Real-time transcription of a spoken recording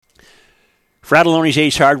Fratelloni's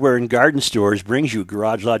Ace Hardware and Garden Stores brings you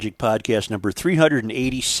Garage Logic Podcast number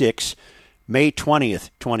 386, May 20th,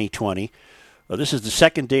 2020. This is the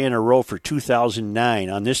second day in a row for 2009.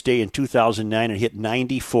 On this day in 2009, it hit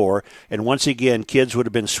 94. And once again, kids would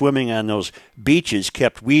have been swimming on those beaches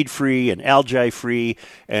kept weed-free and algae-free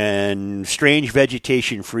and strange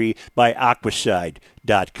vegetation-free by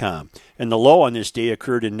Aquaside.com. And the low on this day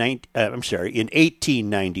occurred in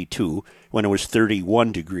 1892 when it was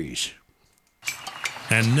 31 degrees.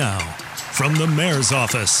 And now, from the mayor's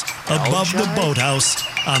office, above the boathouse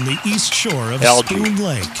on the east shore of Spoon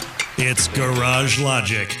Lake, it's Garage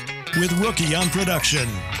Logic with Rookie on production,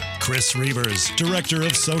 Chris Reavers, director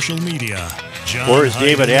of social media, John or as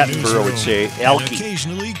Heidt David Attenborough would say, and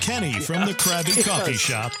occasionally Kenny from the Krabby Coffee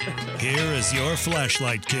Shop. Here is your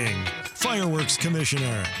flashlight king, fireworks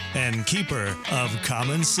commissioner, and keeper of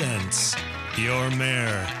common sense, your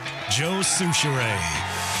mayor, Joe Souchere.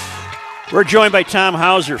 We're joined by Tom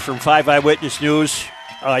Hauser from 5 Eyewitness News.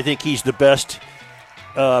 I think he's the best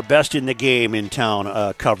in the game in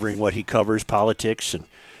town, covering what he covers, politics and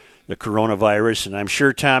the coronavirus. And I'm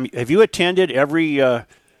sure, Tom, have you attended every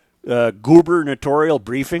gubernatorial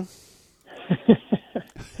briefing?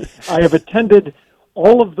 I have attended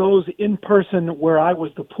all of those in person where I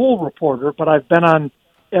was the pool reporter, but I've been on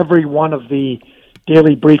every one of the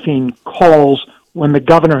daily briefing calls when the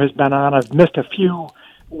governor has been on. I've missed a few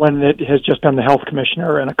when it has just been the health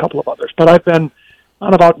commissioner and a couple of others. But I've been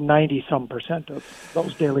on about 90-some% of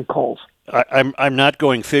those daily calls. I'm not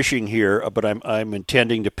going fishing here, but I'm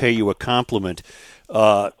intending to pay you a compliment.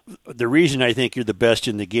 The reason I think you're the best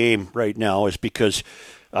in the game right now is because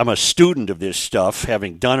I'm a student of this stuff,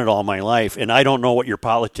 having done it all my life, and I don't know what your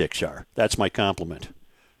politics are. That's my compliment.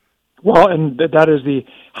 Well, and that is the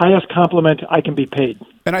highest compliment I can be paid.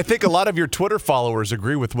 And I think a lot of your Twitter followers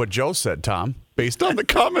agree with what Joe said, Tom, based on the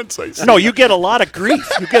comments I see. No, you get a lot of grief.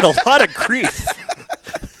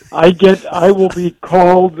 I will be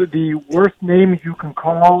called the worst name you can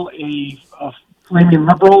call a flaming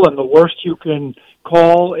liberal and the worst you can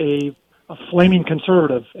call a flaming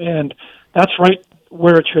conservative. And that's right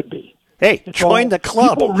where it should be. Hey, join the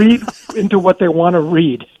club. People read into what they want to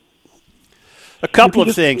read. A couple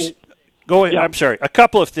of things. I'm sorry. A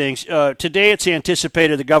couple of things. Today it's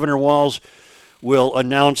anticipated that Governor Walz will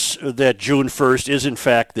announce that June 1st is, in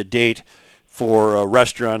fact, the date for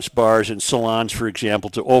restaurants, bars, and salons, for example,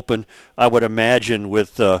 to open. I would imagine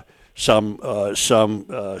with some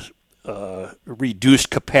reduced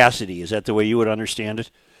capacity. Is that the way you would understand it?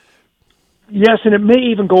 Yes, and it may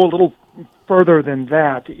even go a little further than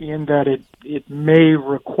that, in that it may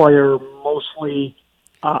require mostly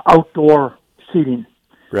outdoor seating.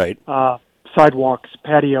 Right. Sidewalks,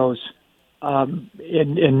 patios,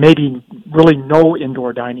 and maybe really no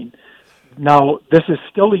indoor dining. Now, this is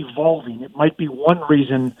still evolving. It might be one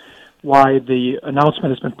reason why the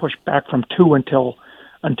announcement has been pushed back from 2 until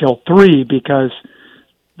 3, because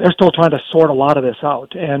they're still trying to sort a lot of this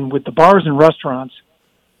out. And with the bars and restaurants,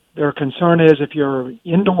 their concern is if you're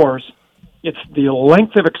indoors, it's the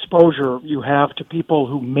length of exposure you have to people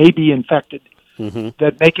who may be infected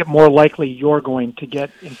that make it more likely you're going to get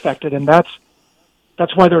infected. And that's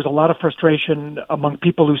why there's a lot of frustration among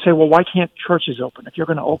people who say, well, why can't churches open? If you're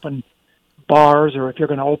going to open bars or if you're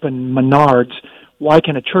going to open Menards, why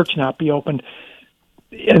can a church not be opened?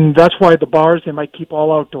 And that's why the bars, they might keep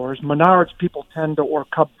all outdoors. Menards, people tend to, or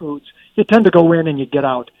Cub Foods, you tend to go in and you get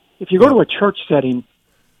out. If you go to a church setting,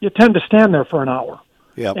 you tend to stand there for an hour.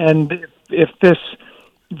 Yep. And if this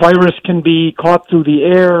virus can be caught through the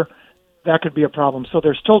air, that could be a problem. So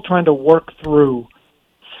they're still trying to work through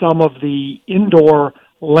some of the indoor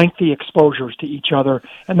lengthy exposures to each other,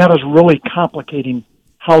 and that is really complicating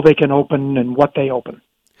how they can open and what they open.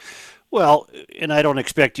 Well, and I don't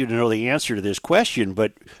expect you to know the answer to this question,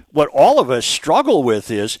 but what all of us struggle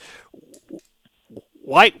with is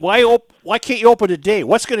why can't you open today?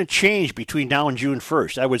 What's going to change between now and June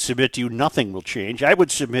 1st? I would submit to you nothing will change. I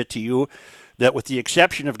would submit to you that with the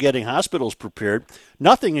exception of getting hospitals prepared,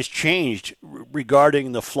 nothing has changed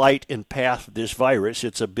regarding the flight and path of this virus.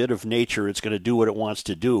 It's a bit of nature. It's going to do what it wants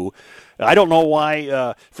to do. I don't know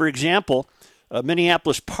why, for example,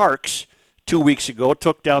 Minneapolis Parks 2 weeks ago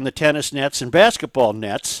took down the tennis nets and basketball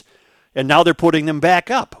nets, and now they're putting them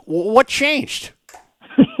back up. What changed?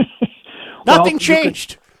 Nothing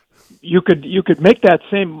changed. You could make that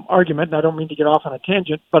same argument, and I don't mean to get off on a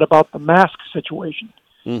tangent, but about the mask situation.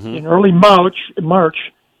 Mm-hmm. In early March,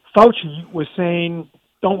 Fauci was saying,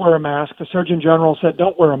 don't wear a mask. The Surgeon General said,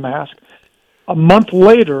 don't wear a mask. A month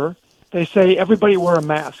later, they say, everybody wear a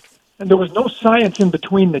mask. And there was no science in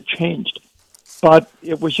between that changed. But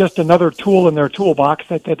it was just another tool in their toolbox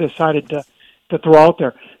that they decided to to throw out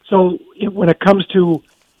there. So when it comes to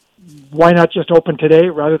why not just open today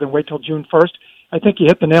rather than wait till June 1st, I think you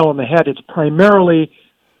hit the nail on the head. It's primarily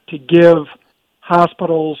to give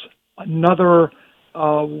hospitals another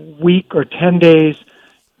week or 10 days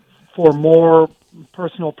for more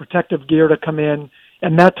personal protective gear to come in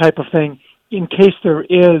and that type of thing in case there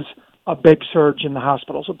is a big surge in the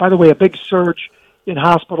hospitals. By the way, a big surge in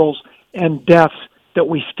hospitals and deaths that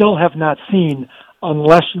we still have not seen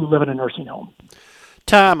unless you live in a nursing home.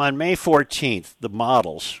 Tom, on May 14th, the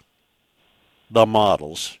models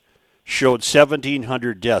showed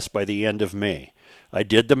 1,700 deaths by the end of May. I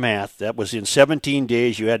did the math. That was in 17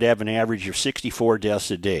 days. You had to have an average of 64 deaths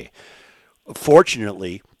a day.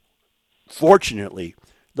 Fortunately,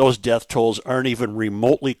 those death tolls aren't even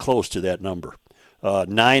remotely close to that number.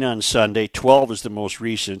 9 on Sunday, 12 is the most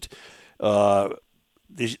recent.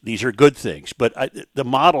 These are good things, but the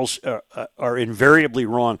models are invariably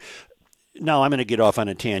wrong. Now I'm going to get off on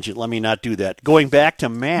a tangent. Let me not do that. Going back to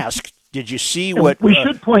masks, did you see what... We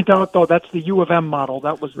should point out, though, that's the U of M model.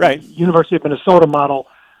 That was the right. University of Minnesota model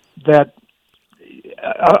that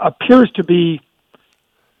appears to be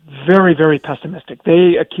very, very pessimistic.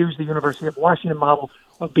 They accuse the University of Washington model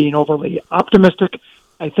of being overly optimistic.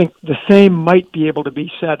 I think the same might be able to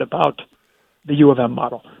be said about the U of M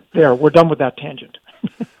model. There, we're done with that tangent.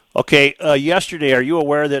 Okay, yesterday, are you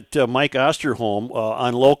aware that Mike Osterholm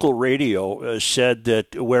on local radio said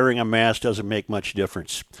that wearing a mask doesn't make much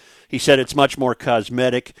difference? He said it's much more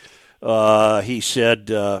cosmetic. He said,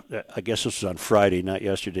 I guess this was on Friday, not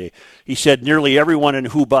yesterday. He said nearly everyone in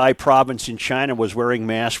Hubei province in China was wearing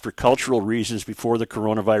masks for cultural reasons before the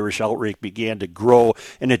coronavirus outbreak began to grow,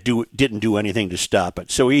 and it didn't do anything to stop it.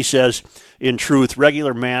 So he says, in truth,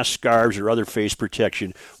 regular masks, scarves, or other face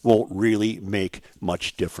protection won't really make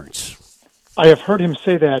much difference. I have heard him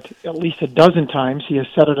say that at least a dozen times. He has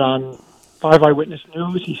said it on 5 Eyewitness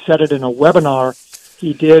News. He said it in a webinar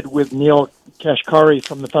he did with Neil Kashkari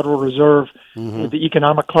from the Federal Reserve with the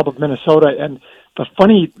Economic Club of Minnesota. And the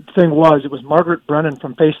funny thing was, it was Margaret Brennan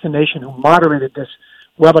from Face the Nation who moderated this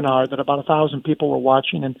webinar that about 1,000 people were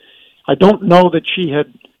watching. And I don't know that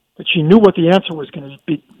she knew what the answer was going to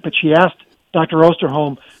be, but she asked Dr.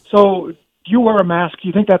 Osterholm, so do you wear a mask? Do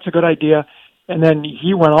you think that's a good idea? And then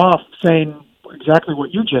he went off saying exactly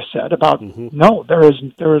what you just said about, no, there is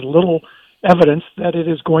little evidence that it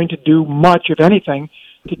is going to do much, if anything,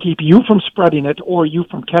 to keep you from spreading it or you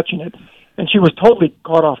from catching it. And she was totally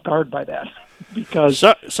caught off guard by that. Because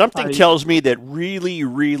something tells me that really,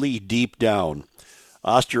 really deep down,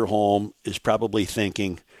 Osterholm is probably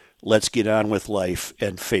thinking, let's get on with life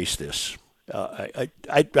and face this.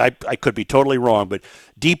 I could be totally wrong, but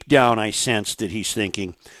deep down I sense that he's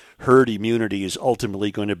thinking herd immunity is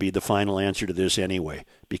ultimately going to be the final answer to this anyway,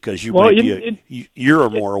 because you might be a year or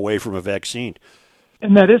more away from a vaccine.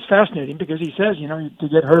 And that is fascinating because he says, to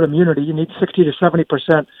get herd immunity, you need 60 to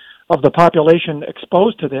 70% of the population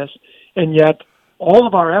exposed to this, and yet all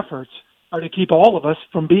of our efforts are to keep all of us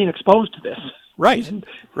from being exposed to this. Right,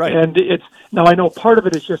 right. And now I know part of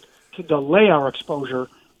it is just to delay our exposure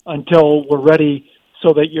until we're ready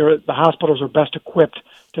so that the hospitals are best equipped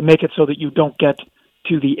to make it so that you don't get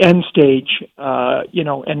to the end stage,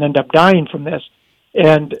 and end up dying from this.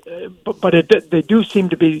 And but they do seem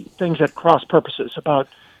to be things that cross purposes about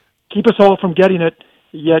keep us all from getting it,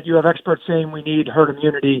 yet you have experts saying we need herd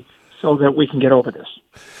immunity so that we can get over this.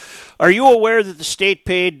 Are you aware that the state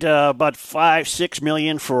paid about $5-6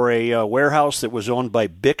 million for a warehouse that was owned by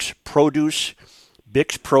Bix Produce?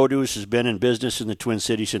 Bix Produce has been in business in the Twin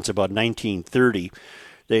Cities since about 1930.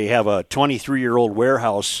 They have a 23-year-old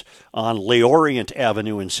warehouse on L'Orient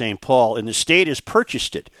Avenue in St. Paul, and the state has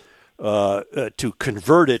purchased it to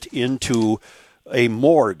convert it into a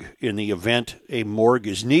morgue in the event a morgue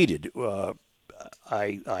is needed.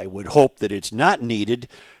 I would hope that it's not needed,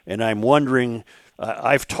 and I'm wondering,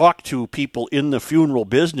 I've talked to people in the funeral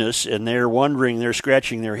business, and they're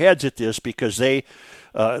scratching their heads at this because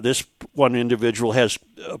this one individual has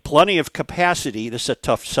plenty of capacity. This is a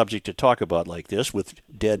tough subject to talk about like this with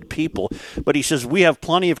dead people, but he says we have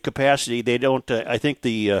plenty of capacity. They don't. I think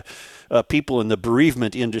the people in the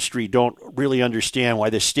bereavement industry don't really understand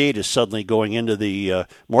why the state is suddenly going into the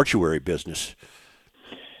mortuary business.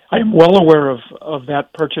 I'm well aware of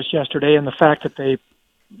that purchase yesterday and the fact that they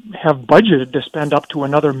have budgeted to spend up to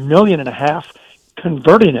another $1.5 million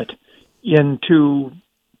converting it into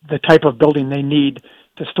the type of building they need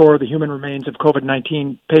to store the human remains of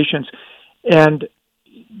COVID-19 patients. And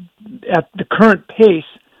at the current pace,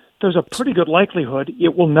 there's a pretty good likelihood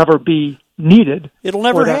it will never be needed. It'll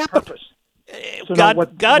never for that happen. Purpose. So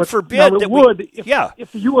God forbid.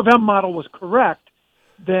 If the U of M model was correct,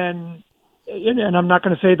 then and I'm not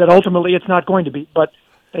going to say that ultimately it's not going to be, but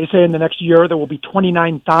they say in the next year there will be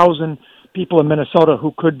 29,000 people in Minnesota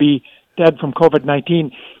who could be dead from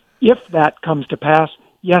COVID-19. If that comes to pass,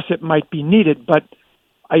 yes, it might be needed, but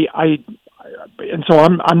and so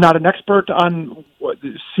I'm not an expert on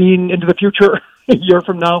seeing into the future a year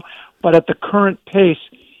from now, but at the current pace,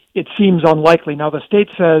 it seems unlikely. Now, the state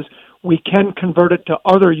says we can convert it to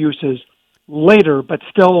other uses later, but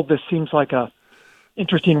still this seems like a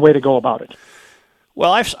interesting way to go about it.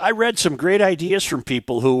 Well, I read some great ideas from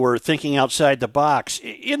people who were thinking outside the box.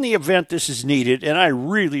 In the event this is needed, and I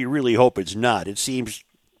really, really hope it's not, it seems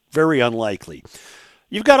very unlikely.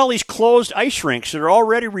 You've got all these closed ice rinks that are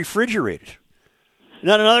already refrigerated. And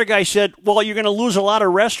then another guy said, well, you're going to lose a lot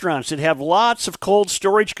of restaurants that have lots of cold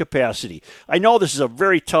storage capacity. I know this is a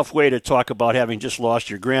very tough way to talk about having just lost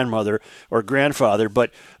your grandmother or grandfather,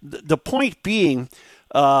 but the point being,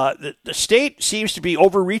 the state seems to be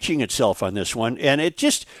overreaching itself on this one, and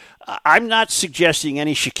I'm not suggesting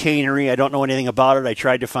any chicanery. I don't know anything about it. I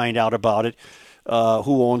tried to find out about it.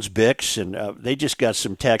 Who owns Bix, and they just got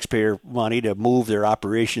some taxpayer money to move their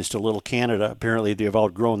operations to Little Canada. Apparently, they've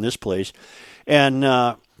outgrown this place, and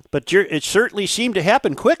but it certainly seemed to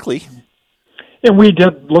happen quickly. And we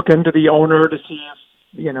did look into the owner to see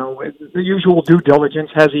if the usual due diligence.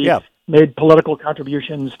 Has he made political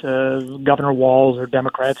contributions to Governor Walz or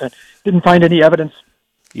Democrats? And didn't find any evidence.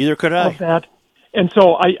 Either could I. Of that, and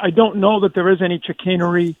so I don't know that there is any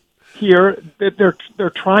chicanery here. They're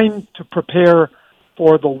trying to prepare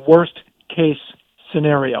for the worst case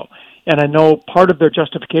scenario. And I know part of their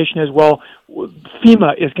justification is, well,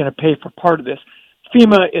 FEMA is going to pay for part of this.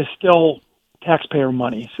 FEMA is still taxpayer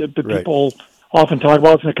money. So people often talk,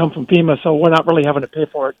 well, it's going to come from FEMA, so we're not really having to pay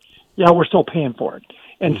for it. Yeah, we're still paying for it.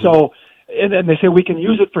 And so, and they say we can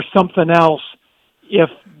use it for something else if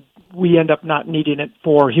we end up not needing it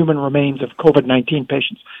for human remains of COVID-19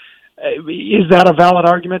 patients. Is that a valid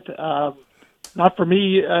argument? Not for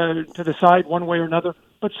me to decide one way or another,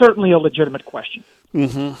 but certainly a legitimate question.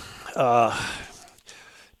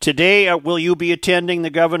 Today, will you be attending the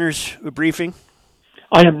governor's briefing?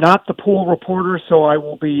 I am not the pool reporter, so I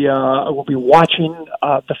will be watching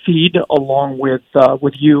the feed along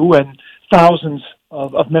with you and thousands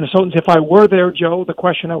of Minnesotans. If I were there, Joe, the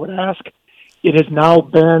question I would ask: it has now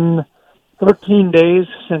been 13 days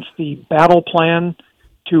since the battle plan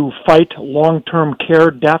to fight long-term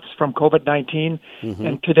care deaths from COVID-19.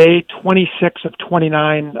 And today, 26 of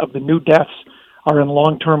 29 of the new deaths are in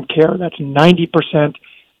long-term care. That's 90%.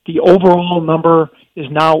 The overall number is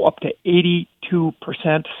now up to 82%,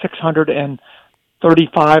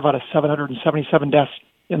 635 out of 777 deaths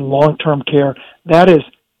in long-term care. That is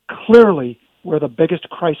clearly where the biggest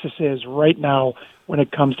crisis is right now when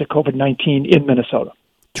it comes to COVID-19 in Minnesota.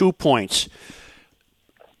 2 points.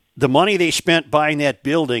 The money they spent buying that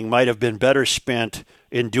building might have been better spent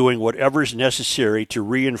in doing whatever's necessary to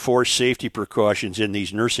reinforce safety precautions in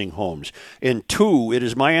these nursing homes. And 2, it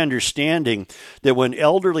is my understanding that when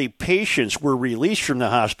elderly patients were released from the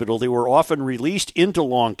hospital, they were often released into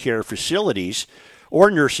long care facilities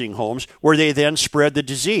or nursing homes where they then spread the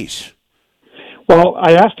disease. Well,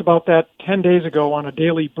 I asked about that 10 days ago on a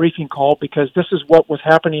daily briefing call because this is what was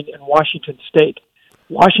happening in Washington State.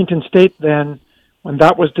 Washington State then, when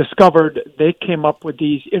that was discovered, they came up with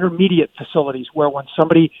these intermediate facilities where when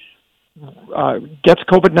somebody gets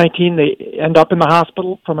COVID-19, they end up in the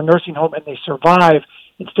hospital from a nursing home and they survive.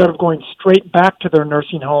 Instead of going straight back to their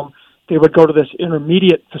nursing home, they would go to this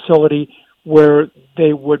intermediate facility where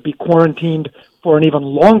they would be quarantined for an even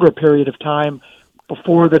longer period of time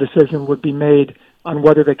before the decision would be made on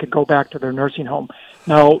whether they could go back to their nursing home.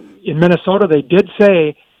 Now, in Minnesota, they did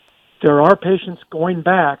say there are patients going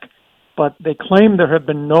back, but they claim there have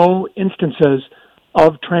been no instances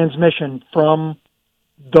of transmission from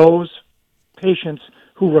those patients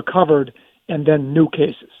who recovered and then new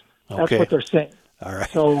cases. That's what they're saying. All right.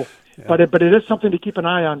 So, but it is something to keep an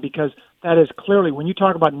eye on because that is clearly, when you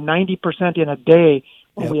talk about 90% in a day,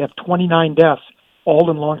 when we have 29 deaths,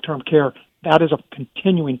 all in long-term care, that is a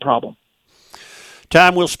continuing problem.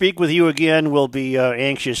 Tom, we'll speak with you again. We'll be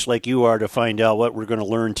anxious like you are to find out what we're going to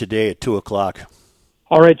learn today at 2 o'clock.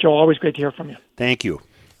 All right, Joe. Always great to hear from you. Thank you.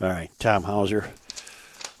 All right. Tom Hauser,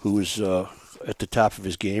 who is at the top of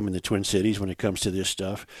his game in the Twin Cities when it comes to this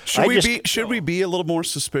stuff. Should we be a little more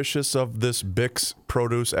suspicious of this Bix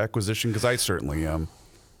produce acquisition? Because I certainly am.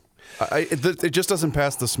 It just doesn't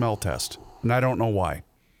pass the smell test, and I don't know why.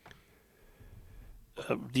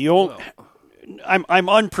 I'm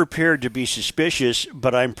unprepared to be suspicious,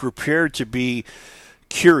 but I'm prepared to be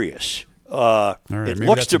curious. Right, it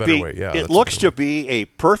looks to be a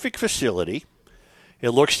perfect facility, It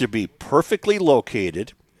looks to be perfectly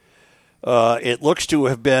located. It looks to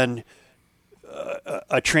have been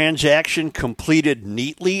a transaction completed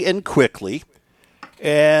neatly and quickly.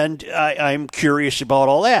 And I'm curious about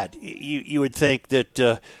all that. You would think that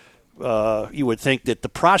the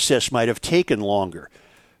process might have taken longer.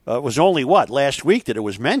 It was only last week that it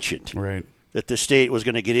was mentioned, Right. that the state was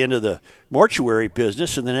going to get into the mortuary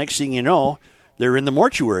business, and the next thing you know, they're in the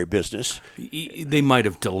mortuary business. They might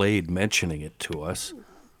have delayed mentioning it to us.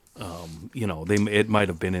 It might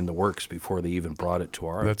have been in the works before they even brought it to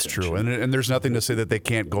our That's attention. true. And there's nothing to say that they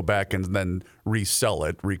can't go back and then resell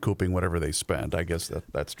it, recouping whatever they spent. I guess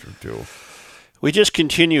that's true, too. We just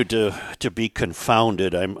continue to be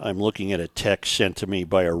confounded. I'm looking at a text sent to me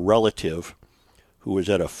by a relative who was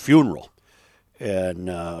at a funeral, and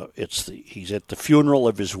he's at the funeral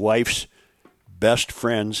of his wife's best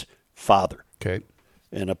friend's father. Okay.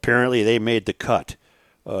 And apparently they made the cut.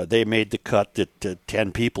 They made the cut that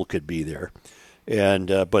 10 people could be there, and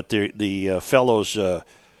but the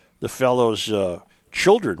fellow's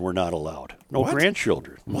children were not allowed. No What?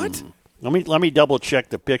 grandchildren. What? Let me double check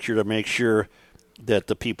the picture to make sure that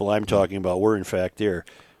the people I'm talking about were in fact there.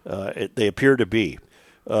 They appear to be.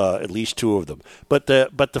 At least two of them, but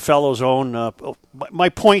the fellow's own. My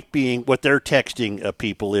point being, what they're texting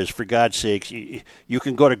people is, for God's sakes, you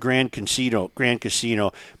can go to Grand Casino,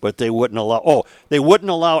 but they wouldn't allow. Oh, they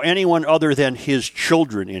wouldn't allow anyone other than his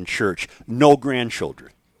children in church. No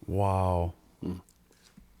grandchildren. Wow.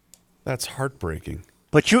 That's heartbreaking.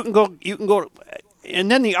 But you can go,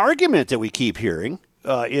 and then the argument that we keep hearing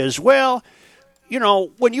is, well,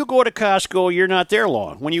 when you go to Costco, you're not there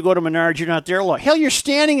long. When you go to Menards, you're not there long. Hell, you're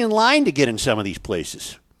standing in line to get in some of these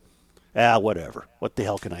places. Whatever. What the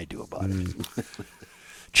hell can I do about it?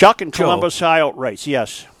 Chuck in Columbus, Ohio writes,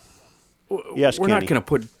 yes. Yes, we're Kenny.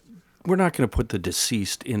 We're not going to put the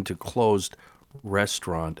deceased into closed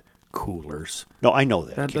restaurant coolers. No, I know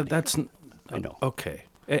that. Kenny. That's I know. Okay,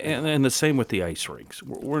 and the same with the ice rinks.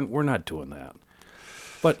 We're not doing that.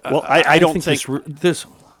 But I don't think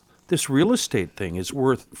this real estate thing is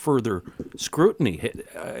worth further scrutiny.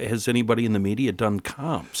 Has anybody in the media done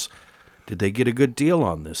comps? Did they get a good deal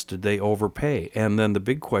on this? Did they overpay? And then the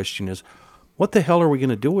big question is, what the hell are we going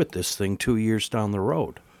to do with this thing 2 years down the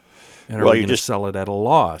road? And are we going to sell it at a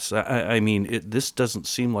loss? I mean, this doesn't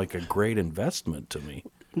seem like a great investment to me.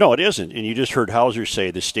 No, it isn't. And you just heard Hauser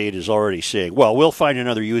say the state is already saying, well, we'll find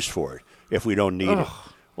another use for it if we don't need it.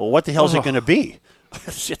 Well, what the hell is it going to be?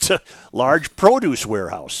 It's a large produce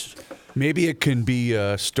warehouse. Maybe it can be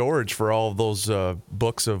storage for all of those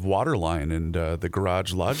books of Waterline and the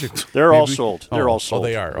Garage Logic. They're all sold. They're all sold. Oh,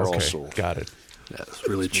 they are. They're all okay, sold. Got it. That's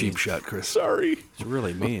really cheap shot, Chris. Sorry. It's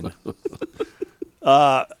really mean.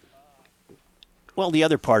 Well, the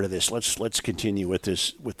other part of this, let's continue with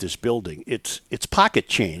this building. It's pocket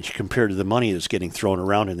change compared to the money that's getting thrown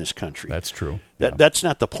around in this country. That's true. That's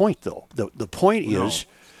not the point, though. The point is,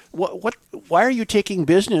 why are you taking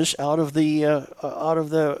business out of the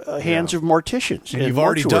hands of morticians? And you've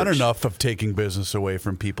already done enough of taking business away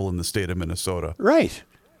from people in the state of Minnesota. Right.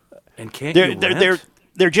 And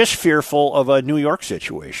They're just fearful of a New York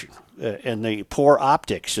situation and the poor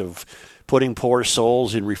optics of putting poor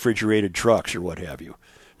souls in refrigerated trucks or what have you.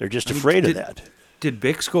 They're just afraid of that. Did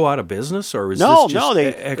Bix go out of business, or is No, this just no,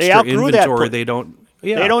 they extra outgrew that. inventory? They don't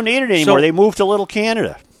need it anymore. So they moved to Little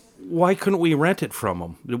Canada. why couldn't we rent it from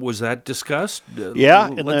them? Was that discussed? Yeah,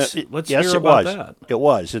 let's yes, hear it about was. that. It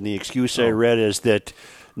was, and the excuse I read is that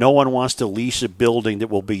no one wants to lease a building that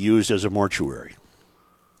will be used as a mortuary,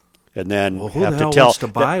 and then Well, who have the to hell tell wants to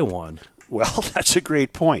buy one? Well, that's a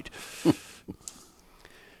great point.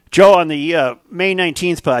 Joe, on the May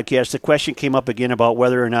 19th podcast, the question came up again about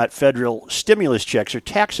whether or not federal stimulus checks are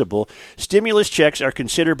taxable. Stimulus checks are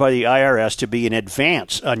considered by the IRS to be an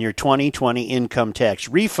advance on your 2020 income tax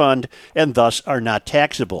refund and thus are not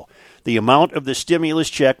taxable. The amount of the stimulus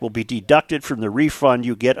check will be deducted from the refund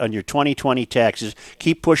you get on your 2020 taxes.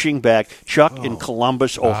 Keep pushing back. Chuck in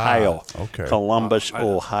Columbus, Ohio. Okay. Columbus,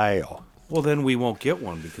 Ohio. Well, then we won't get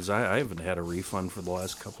one because I haven't had a refund for the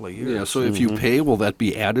last couple of years. Yeah, so if you pay, will that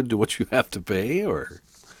be added to what you have to pay, or?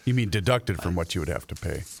 You mean deducted from what you would have to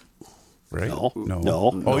pay, right? No.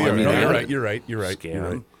 Oh, I mean, you're right. You're right.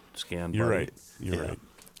 Scan. You're buddy. right. You're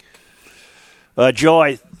right.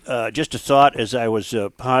 Joe, just a thought as I was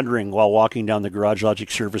pondering while walking down the Garage Logic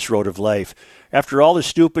service road of life. After all the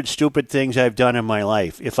stupid things I've done in my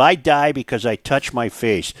life, if I die because I touch my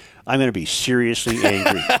face, I'm going to be seriously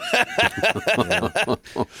angry.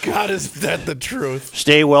 God, is that the truth?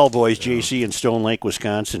 Stay well, boys. JC in Stone Lake,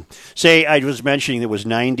 Wisconsin. Say, I was mentioning it was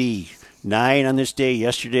 90 9 on this day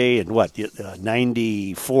yesterday, and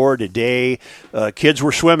 94 today. Kids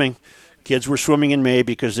were swimming. Kids were swimming in May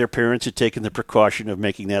because their parents had taken the precaution of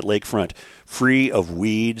making that lakefront free of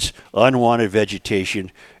weeds, unwanted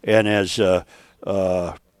vegetation, and as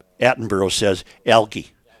Attenborough says,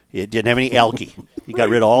 algae. It didn't have any algae. You got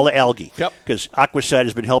rid of all the algae. Yep. Because Aquacide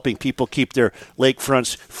has been helping people keep their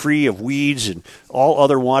lakefronts free of weeds and all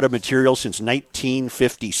other wanted materials since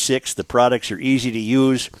 1956. The products are easy to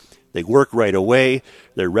use. They work right away.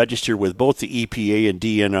 They're registered with both the EPA and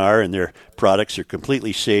DNR, and their products are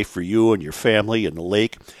completely safe for you and your family and the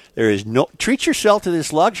lake. Treat yourself to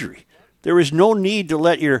this luxury. There is no need to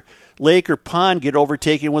let your lake or pond get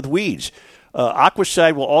overtaken with weeds.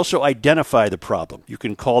 Aquacide will also identify the problem. You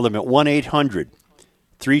can call them at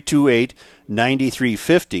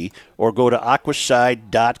 1-800-328-9350 or go to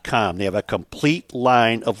aquacide.com. They have a complete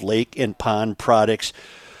line of lake and pond products.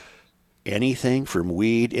 Anything from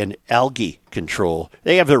weed and algae control.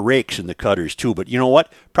 They have their rakes and the cutters too, but you know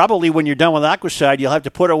what? Probably when you're done with Aquacide, you'll have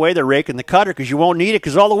to put away the rake and the cutter because you won't need it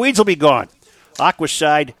because all the weeds will be gone.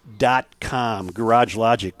 Aquacide.com. Garage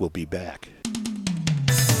Logic will be back.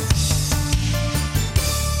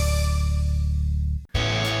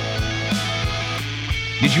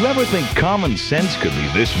 Did you ever think common sense could be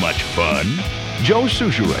this much fun? Joe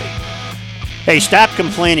Souchere. Hey, stop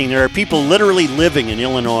complaining. There are people literally living in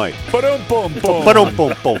Illinois. Ba-dum-bum-bum.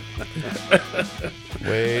 Ba-dum-bum-bum.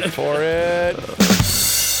 Wait for it.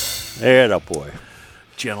 There, boy.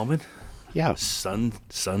 Gentlemen, Yeah.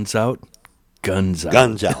 sun's out, guns out.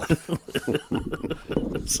 Guns out.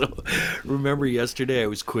 So, remember yesterday I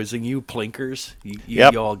was quizzing you, plinkers?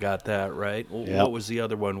 Yep. You all got that, right? Yep. What was the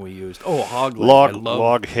other one we used? Oh, hog leg.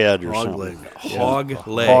 Log head or hog something. leg. Hog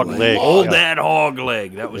leg. Hog leg. Hold Yeah. that hog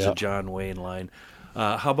leg. That was Yeah. a John Wayne line.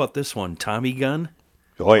 How about this one? Tommy gun?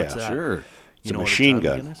 Oh, yeah. What's that? Sure. It's You a know what machine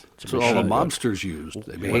Tommy gun. is? That's what all the mobsters used.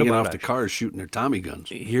 They'd be What hanging about off the it? cars shooting their Tommy guns.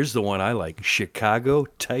 Here's the one I like. Chicago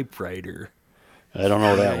typewriter. I don't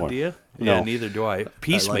know that one. Idea? No. Yeah, neither do I.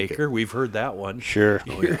 Peacemaker, we've heard that one. Sure.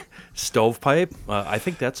 Stovepipe, I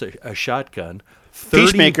think that's a shotgun. 30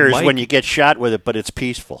 Peacemaker is mic- when you get shot with it, but it's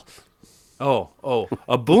peaceful. Oh,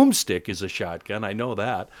 a boomstick is a shotgun. I know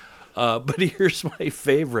that. But here's my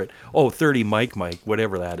favorite. 30 Mike,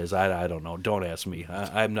 whatever that is. I don't know. Don't ask me.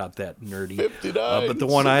 I'm not that nerdy. 59, But the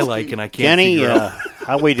one I like, and I can't Kenny, figure out.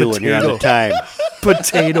 how we doing here on the time?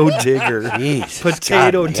 Potato digger. Jesus,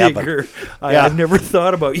 Potato God in heaven. digger. Yeah. I've never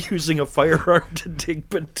thought about using a firearm to dig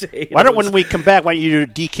potatoes. Why don't when we come back, why don't you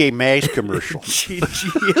do a DK Mags commercial?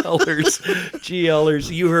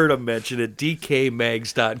 GLers, you heard them mention it,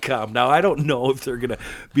 dkmags.com. Now, I don't know if they're going to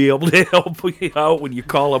be able to help you out when you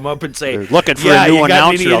call them up and say, They're looking for "Yeah, a new you got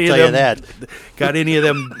announcer, any I'll of tell you them- that." Got any of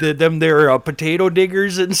them there potato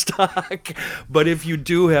diggers in stock? But if you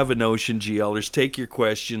do have a notion, GLers, take your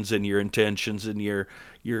questions and your intentions and your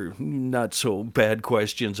not so bad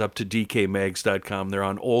questions up to dkmags.com. They're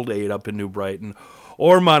on Old 8 up in New Brighton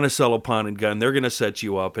or Monticello Pond and Gun. They're going to set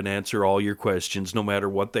you up and answer all your questions no matter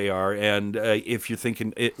what they are. And if you're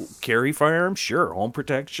thinking carry firearms, sure, home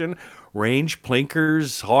protection, range,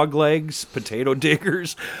 plinkers, hog legs, potato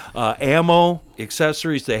diggers, ammo,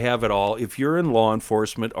 accessories, they have it all. If you're in law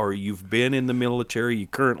enforcement or you've been in the military, you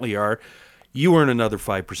currently are, you earn another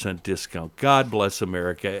 5% discount. God bless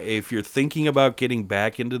America. If you're thinking about getting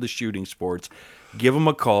back into the shooting sports, give them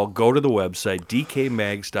a call. Go to the website,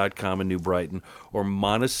 dkmags.com in New Brighton or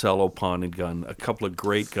Monticello Pond and Gun. A couple of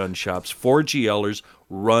great gun shops for GLers,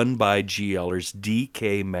 run by GLers,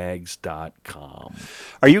 dkmags.com.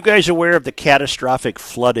 Are you guys aware of the catastrophic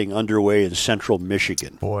flooding underway in central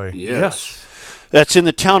Michigan? Boy. Yes. That's in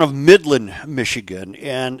the town of Midland, Michigan,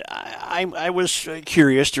 and I was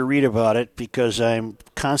curious to read about it because I'm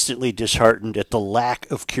constantly disheartened at the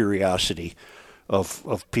lack of curiosity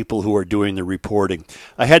of people who are doing the reporting.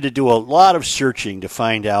 I had to do a lot of searching to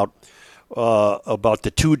find out about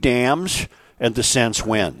the two dams and the since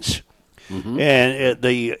whens. Mm-hmm. And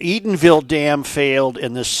the Edenville Dam failed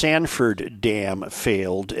and the Sanford Dam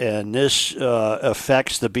failed, and this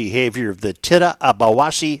affects the behavior of the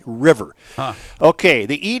Tittabawassee River. Huh. Okay,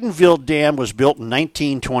 the Edenville Dam was built in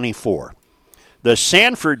 1924. The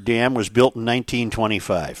Sanford Dam was built in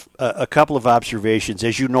 1925. A couple of observations.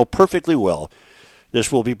 As you know perfectly well, this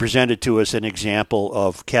will be presented to us an example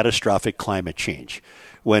of catastrophic climate change,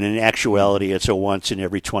 when in actuality it's a once in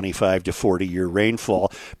every 25 to 40 year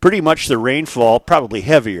rainfall. Pretty much the rainfall, probably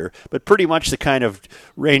heavier, but pretty much the kind of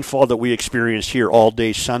rainfall that we experienced here all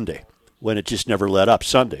day Sunday, when it just never let up.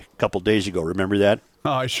 Sunday, a couple days ago, remember that?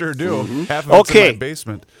 Oh, I sure do. Mm-hmm. Half of it's in my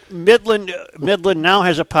basement. Midland now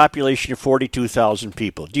has a population of 42,000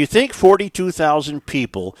 people. Do you think 42,000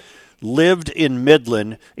 people lived in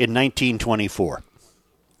Midland in 1924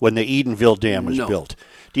 when the Edenville Dam was built?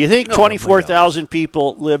 Do you think 24,000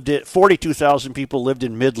 people lived in 42,000 people lived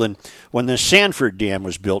in Midland when the Sanford Dam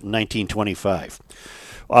was built in 1925?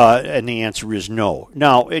 And the answer is no.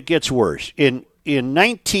 Now it gets worse. In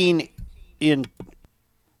 2018,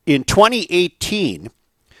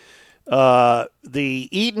 the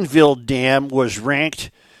Edenville Dam was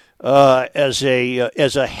ranked as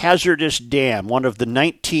a hazardous dam, one of the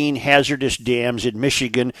 19 hazardous dams in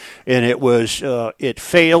Michigan, and it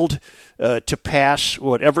failed to pass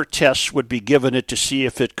whatever tests would be given it to see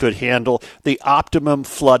if it could handle the optimum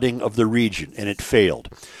flooding of the region, and it failed.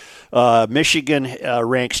 Michigan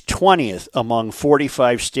ranks 20th among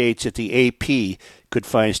 45 states that the AP could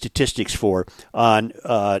find statistics for on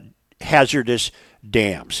hazardous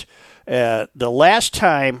dams. The last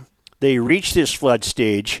time they reached this flood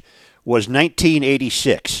stage was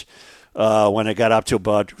 1986. When it got up to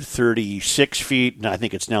about 36 feet, and I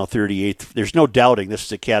think it's now 38. There's no doubting this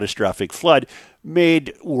is a catastrophic flood,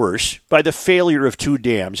 made worse by the failure of two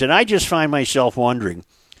dams. And I just find myself wondering,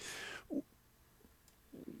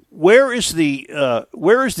 where is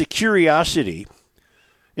the curiosity?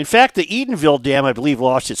 In fact, the Edenville Dam, I believe,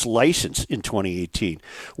 lost its license in 2018.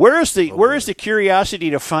 Where is the curiosity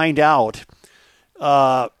to find out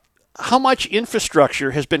how much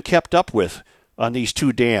infrastructure has been kept up with on these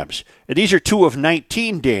two dams? And these are two of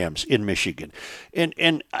 19 dams in Michigan.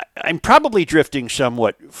 And I'm probably drifting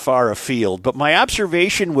somewhat far afield, but my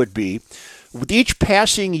observation would be, with each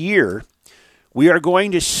passing year, we are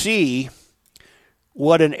going to see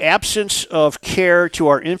what an absence of care to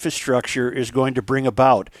our infrastructure is going to bring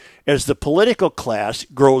about as the political class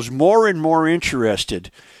grows more and more interested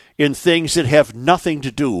in things that have nothing to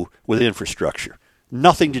do with infrastructure.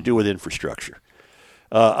 Nothing to do with infrastructure.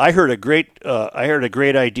 I heard a great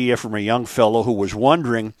idea from a young fellow who was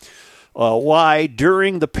wondering why,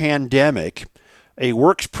 during the pandemic, a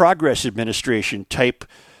Works Progress Administration type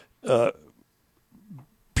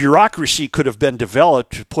bureaucracy could have been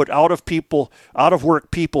developed to put out of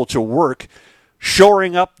work people to work,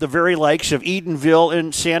 shoring up the very likes of Edenville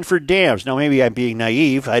and Sanford dams. Now, maybe I'm being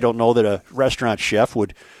naive. I don't know that a restaurant chef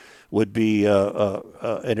would be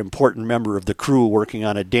an important member of the crew working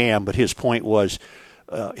on a dam, but his point was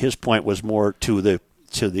more to the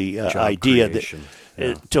idea creation.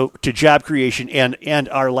 to job creation and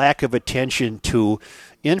our lack of attention to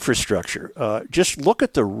infrastructure. Just look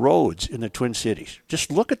at the roads in the Twin Cities.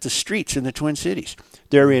 Just look at the streets in the Twin Cities.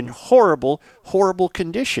 They're in horrible, horrible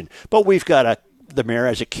condition. But we've got the mayor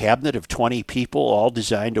has a cabinet of 20 people, all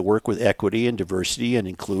designed to work with equity and diversity and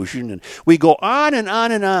inclusion. And we go on and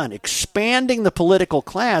on and on, expanding the political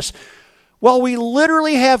class, while we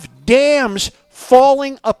literally have dams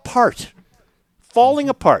falling apart.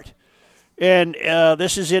 And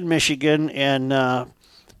this is in Michigan, and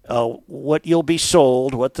what you'll be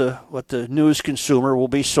sold, what the news consumer will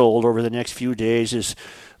be sold over the next few days is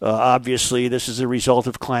obviously this is a result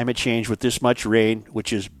of climate change with this much rain,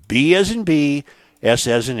 which is B as in B, S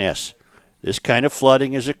as in S. This kind of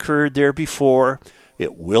flooding has occurred there before.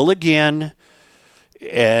 It will again.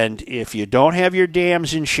 And if you don't have your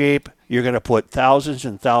dams in shape, you're going to put thousands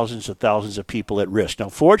and thousands and thousands of people at risk. Now,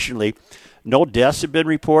 fortunately, no deaths have been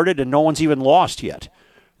reported, and no one's even lost yet.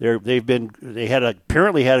 They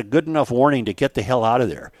apparently had a good enough warning to get the hell out of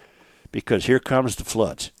there, because here comes the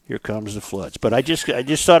floods. But I just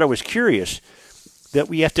thought it was curious that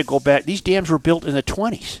we have to go back. These dams were built in the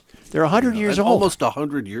 20s. They're 100 years old. Almost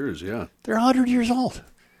 100 years, yeah. They're 100 years old.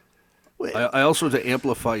 I also, to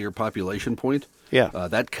amplify your population point,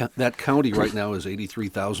 that county right now is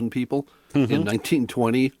 83,000 people. Mm-hmm. In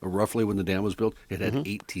 1920, roughly when the dam was built, it had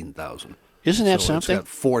 18,000. Isn't that something? It's got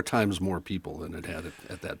 4 times more people than it had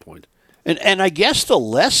at that point. And I guess the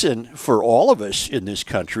lesson for all of us in this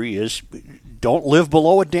country is don't live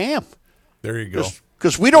below a dam. There you go.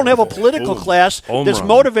 Because we don't have a political class that's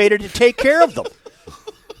motivated to take care of them.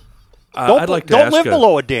 I'd like to don't live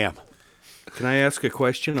below a dam. Can I ask a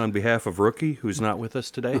question on behalf of Rookie, who's not with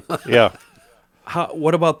us today? Yeah.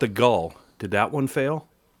 What about the Gull? Did that one fail?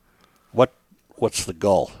 What's the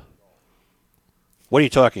Gull? What are you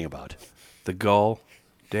talking about? The Gull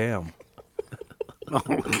Dam.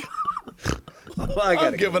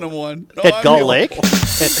 I'm giving him one. At Gull Lake?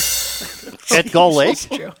 At Gull Lake?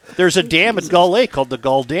 There's a dam at Gull Lake called the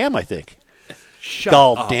Gull Dam, I think. Shut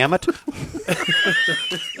up. Damn it.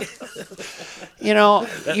 You know,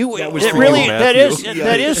 that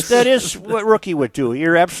is what Rookie would do.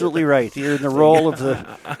 You're absolutely right. You're in the role of the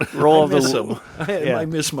I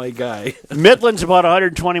miss my guy. Midland's about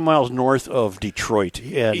 120 miles north of Detroit.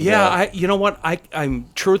 And, you know what? I'm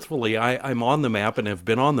on the map and have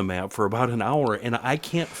been on the map for about an hour, and I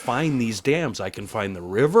can't find these dams. I can find the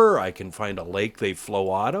river. I can find a lake they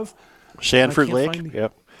flow out of. Sanford Lake.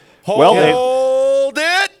 Yep. Hold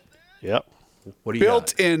it. Yep. What do you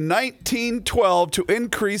Built in 1912 to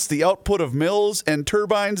increase the output of mills and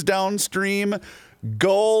turbines downstream,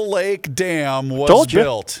 Gull Lake Dam was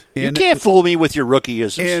built. You can't fool me with your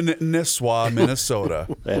rookieisms. In Nisswa,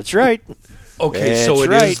 Minnesota. That's right. Okay, so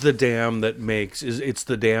it is the dam that it's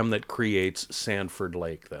the dam that creates Sanford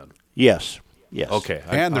Lake then. Yes. Okay.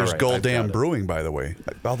 And there's Gull Dam Brewing, by the way.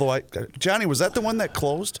 Although Johnny, was that the one that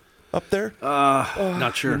closed up there?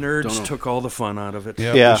 Not sure. The nerds took all the fun out of it.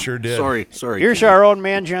 Yeah, we sure did. Sorry. Here's our own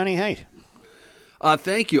man, Johnny Heidt.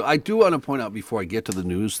 Thank you. I do want to point out before I get to the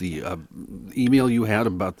news, the email you had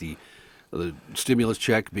about the stimulus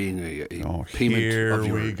check being a payment of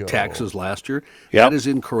your taxes last year. That is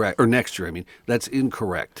incorrect. Or next year, I mean. That's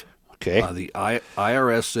incorrect. Okay. The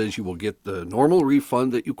IRS says you will get the normal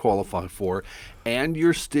refund that you qualify for and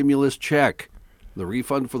your stimulus check. The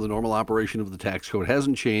refund for the normal operation of the tax code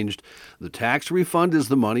hasn't changed. The tax refund is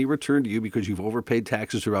the money returned to you because you've overpaid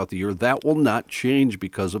taxes throughout the year. That will not change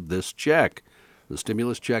because of this check. The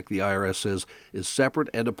stimulus check, the IRS says, is separate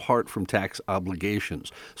and apart from tax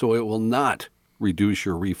obligations. So it will not reduce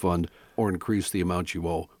your refund or increase the amount you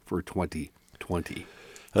owe for 2020.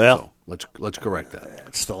 Well, so let's correct that.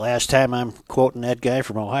 It's the last time I'm quoting that guy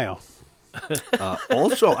from Ohio.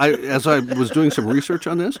 Also, as I was doing some research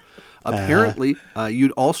on this, apparently you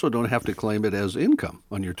also don't have to claim it as income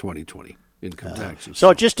on your 2020 income taxes.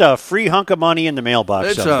 So just a free hunk of money in the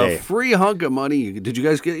mailbox someday. It's a free hunk of money. Did you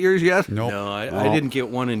guys get yours yet? Nope. No, I didn't get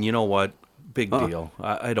one, and you know what? Big deal.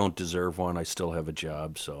 I don't deserve one. I still have a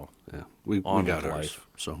job, so we got ours. Life.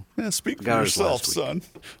 So speak for yourself, son.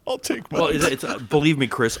 I'll take mine. Well, believe me,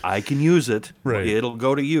 Chris, I can use it. Right. It'll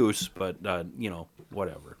go to use, but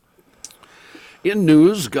whatever. In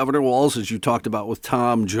news, Governor Walz, as you talked about with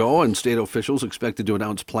Tom, Joe, and state officials expected to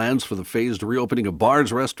announce plans for the phased reopening of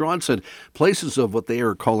bars, restaurants, and places of what they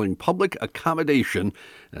are calling public accommodation.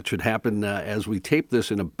 That should happen as we tape this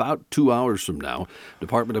in about 2 hours from now.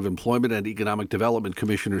 Department of Employment and Economic Development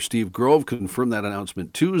Commissioner Steve Grove confirmed that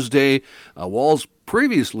announcement Tuesday. Walz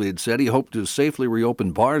previously had said he hoped to safely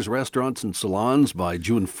reopen bars, restaurants, and salons by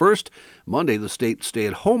June 1st. Monday, the state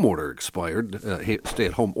stay-at-home order expired,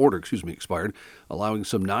 allowing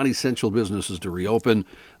some non-essential businesses to reopen.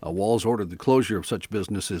 Walz ordered the closure of such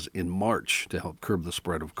businesses in March to help curb the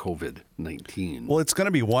spread of COVID-19. Well, it's going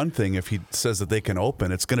to be one thing if he says that they can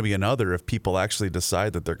open. It's going to be another if people actually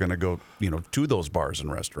decide that they're going to go, to those bars and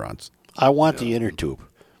restaurants. I want the inner tube.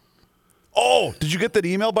 Oh, did you get that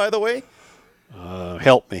email, by the way?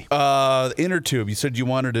 Help me. The inner tube. You said you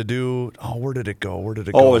wanted to do. Oh, where did it go?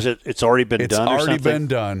 Oh, is it? It's already been done. It's already been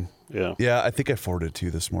done. Yeah. Yeah, I think I forwarded it to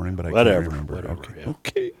you this morning, but I can't remember. Whatever. Yeah.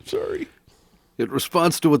 Okay. Sorry. In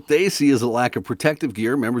response to what they see as a lack of protective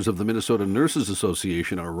gear, members of the Minnesota Nurses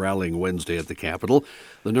Association are rallying Wednesday at the Capitol.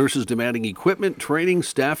 The nurses demanding equipment, training,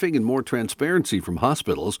 staffing, and more transparency from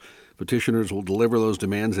hospitals. Petitioners will deliver those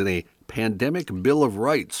demands in a pandemic Bill of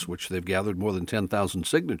Rights, which they've gathered more than 10,000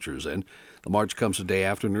 signatures in. The march comes a day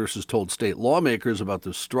after nurses told state lawmakers about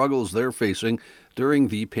the struggles they're facing during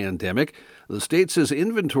the pandemic. The state says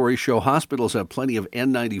inventory show hospitals have plenty of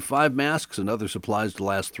N95 masks and other supplies to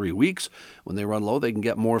last 3 weeks. When they run low, they can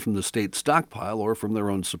get more from the state stockpile or from their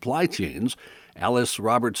own supply chains. Alice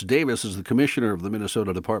Roberts-Davis is the commissioner of the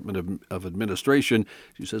Minnesota Department of Administration.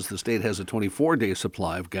 She says the state has a 24-day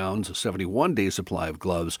supply of gowns, a 71-day supply of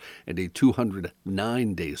gloves, and a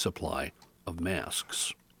 209-day supply of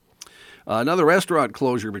masks. Another restaurant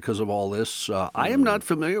closure because of all this. I am not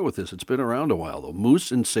familiar with this. It's been around a while, though.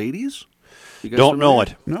 Moose and Sadie's? Don't know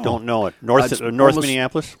it. No. Don't know it. North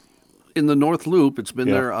Minneapolis? In the North Loop. It's been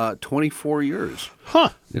there 24 years. Huh.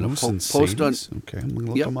 Moose and Sadie's? Okay, I'm going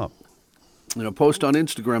to look them up. In a post on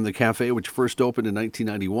Instagram, the cafe, which first opened in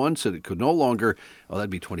 1991, said it could no longer, that'd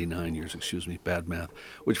be 29 years, excuse me, bad math,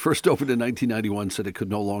 which first opened in 1991, said it could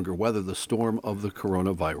no longer weather the storm of the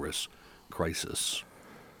coronavirus crisis.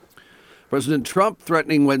 President Trump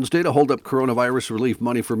threatening Wednesday to hold up coronavirus relief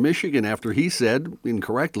money for Michigan after he said,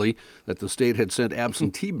 incorrectly, that the state had sent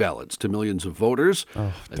absentee ballots to millions of voters.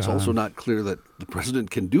 It's also not clear that the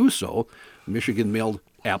president can do so. Michigan mailed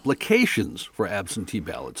applications for absentee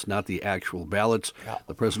ballots, not the actual ballots.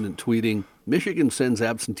 The president tweeting, Michigan sends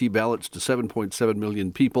absentee ballots to 7.7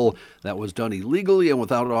 million people. That was done illegally and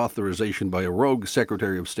without authorization by a rogue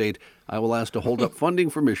Secretary of State. I will ask to hold up funding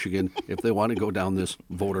for Michigan if they want to go down this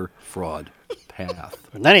voter fraud path.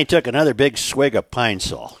 And then he took another big swig of Pine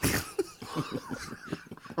Sol.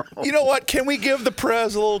 You know what? Can we give the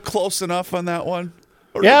Prez a little close enough on that one?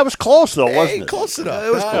 Yeah, it was close, though, wasn't it? Close enough.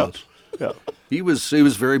 It was close. Yeah. He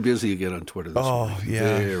was very busy again on Twitter this morning.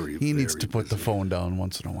 Yeah. Very, he needs very to put the busy. phone down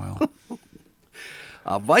once in a while.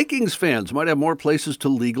 Vikings fans might have more places to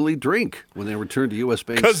legally drink when they return to U.S.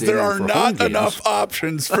 Bank Because there Stadium are for home not games. enough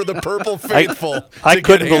options for the Purple Faithful. I to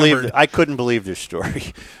couldn't get believe hammered. I couldn't believe this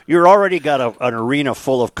story. You're already got an arena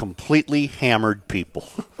full of completely hammered people.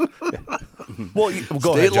 Well, go State ahead,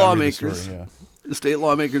 John, read the lawmakers. story, yeah. State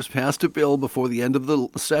lawmakers passed a bill before the end of the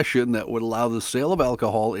session that would allow the sale of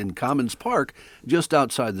alcohol in Commons Park just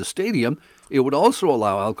outside the stadium. It would also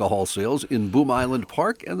allow alcohol sales in Boom Island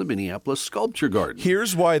Park and the Minneapolis Sculpture Garden.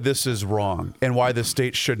 Here's why this is wrong and why the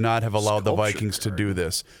state should not have allowed the Sculpture Vikings to do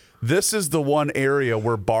this. This is the one area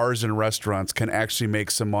where bars and restaurants can actually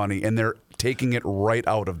make some money, and they're taking it right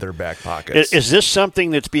out of their back pockets. Is this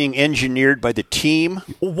something that's being engineered by the team?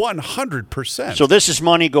 100%. So this is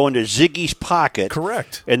money going to Ziggy's pocket.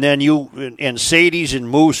 Correct. And then you and Sadie's and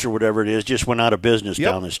Moose or whatever it is just went out of business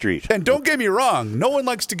Yep. down the street. And don't get me wrong, no one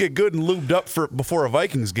likes to get good and lubed up before a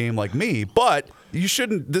Vikings game like me, but this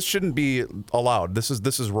shouldn't be allowed. This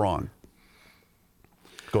is wrong.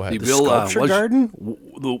 Go ahead. The bill Sculpture Garden,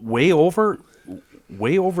 the way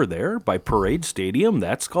over there by Parade Stadium.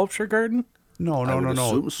 That Sculpture Garden. No.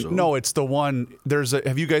 assume so. No, it's the one.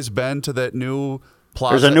 Have you guys been to that new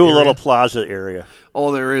plaza? There's a new area? little plaza area.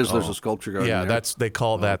 Oh, there is. There's a sculpture garden Yeah, there. they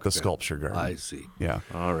call that the sculpture garden. I see. Yeah.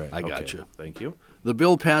 All right, I got okay. you. Thank you. The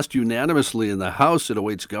bill passed unanimously in the House. It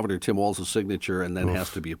awaits Governor Tim Walz's signature and then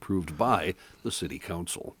has to be approved by the City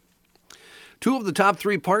Council. 2 of the top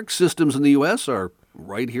 3 park systems in the U.S. are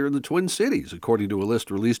right here in the Twin Cities, according to a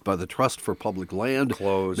list released by the Trust for Public Land.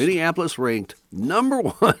 Close. Minneapolis ranked number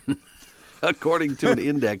 1, according to an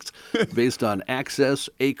index based on access,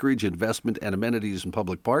 acreage, investment, and amenities in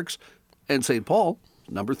public parks, and St. Paul,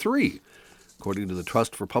 number 3. According to the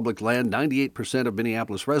Trust for Public Land, 98% of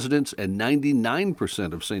Minneapolis residents and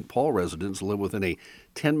 99% of St. Paul residents live within a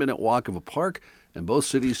 10-minute walk of a park, and both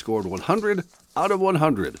cities scored 100 out of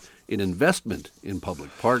 100 in investment in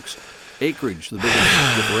public parks. Acreage, the biggest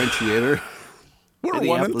differentiator. We're 1 and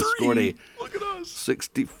Minneapolis 3. scored a Look at us.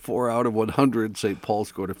 64 out of 100. St. Paul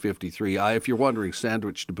scored a 53. If you're wondering,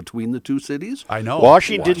 sandwiched between the 2 cities? I know.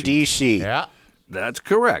 Washington, D.C. Yeah. That's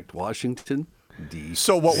correct. Washington, D.C.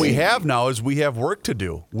 So what we have now is we have work to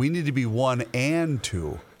do. We need to be 1 and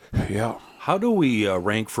 2. Yeah. How do we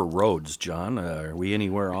rank for roads, John? Are we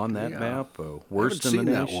anywhere on that map? Worst in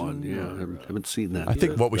the haven't seen nation? that one. Yeah, haven't seen that. I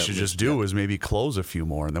think what we that should list just do yet. is maybe close a few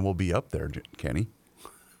more, and then we'll be up there, Kenny.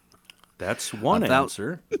 That's one Without-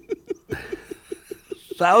 answer.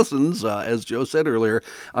 Thousands, as Joe said earlier,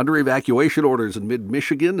 under evacuation orders in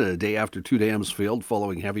mid-Michigan a day after 2 dams failed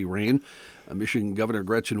following heavy rain. Michigan Governor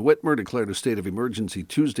Gretchen Whitmer declared a state of emergency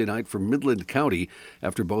Tuesday night for Midland County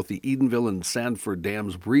after both the Edenville and Sanford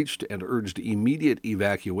dams breached and urged immediate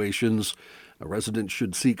evacuations. Residents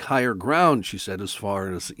should seek higher ground, she said, as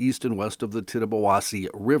far as east and west of the Tittabawassee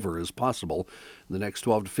River as possible. In the next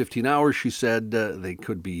 12 to 15 hours, she said, they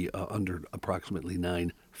could be under approximately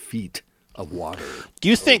 9 feet of water. Do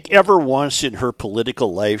you think ever once in her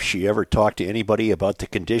political life she ever talked to anybody about the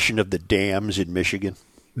condition of the dams in Michigan?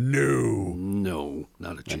 No,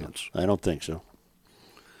 not a chance. I don't think so.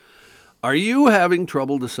 Are you having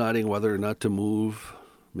trouble deciding whether or not to move?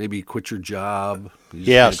 Maybe quit your job? You just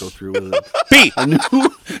Yes. can't go through with it. B. A new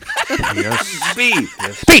Yes, B.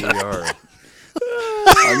 yes, B. we are.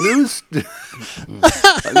 A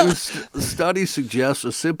new study suggests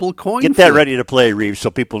a simple coin Get that flip. ready to play, Reeves, so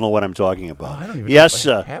people know what I'm talking about. I don't even yes,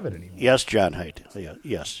 know if I have it anymore. Yes, John Heidt. Yeah,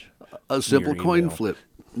 yes. A simple Your coin email. flip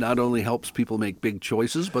not only helps people make big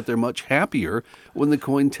choices, but they're much happier when the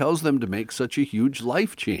coin tells them to make such a huge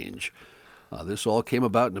life change. This all came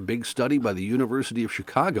about in a big study by the University of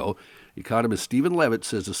Chicago. Economist Stephen Levitt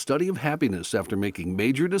says a study of happiness after making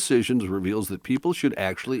major decisions reveals that people should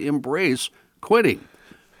actually embrace quitting.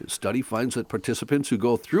 The study finds that participants who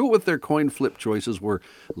go through with their coin flip choices were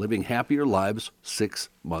living happier lives 6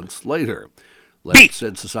 months later. Levitt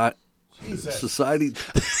said society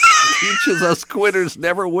teaches us quitters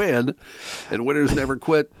never win and winners never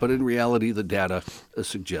quit, but in reality the data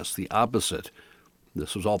suggests the opposite.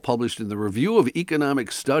 This was all published in the Review of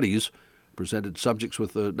Economic Studies. presented subjects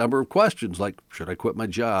with a number of questions like, should I quit my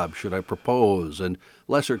job? Should I propose? And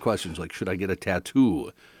lesser questions like, should I get a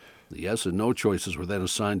tattoo? The yes and no choices were then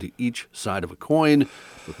assigned to each side of a coin.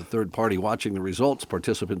 With the third party watching the results,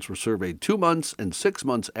 participants were surveyed 2 months and 6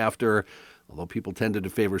 months after. Although people tended to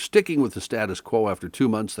favor sticking with the status quo after 2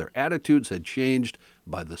 months, their attitudes had changed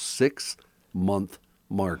by the 6-month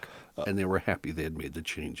mark, and they were happy they had made the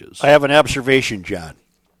changes. I have an observation, John.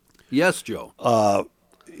 Yes, Joe.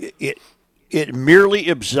 It merely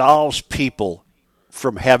absolves people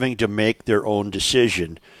from having to make their own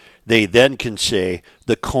decision. They then can say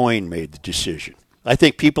the coin made the decision. I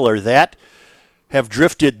think people have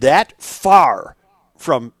drifted that far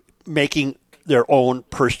from making their own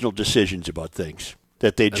personal decisions about things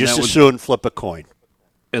that they just as soon flip a coin.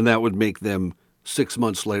 And that would make them 6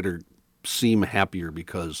 months later seem happier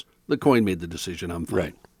because the coin made the decision. I'm fine.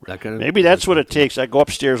 Right. That kind of, maybe that's what it takes. I go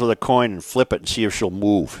upstairs with a coin and flip it and see if she'll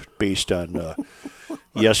move based on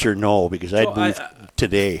yes or no, because I'd move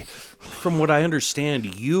today. From what I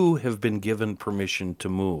understand, you have been given permission to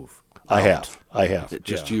move. I have.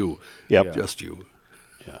 Just you. Yep. Just you.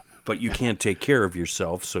 Yeah. But you can't take care of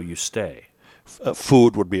yourself, so you stay.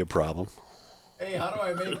 Food would be a problem. Hey, how do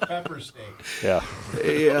I make pepper steak? Yeah.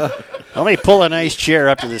 Yeah. Let me pull a nice chair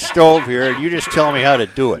up to the stove here, and you just tell me how to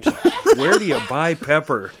do it. Where do you buy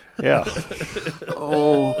pepper? Yeah.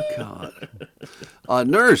 Oh, God. A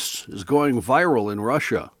nurse is going viral in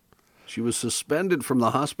Russia. She was suspended from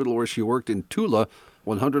the hospital where she worked in Tula,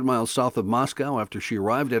 100 miles south of Moscow, after she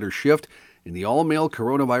arrived at her shift in the all-male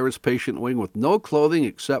coronavirus patient wing with no clothing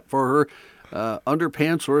except for her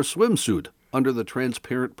underpants or a swimsuit under the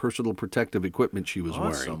transparent personal protective equipment she was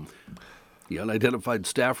wearing. The unidentified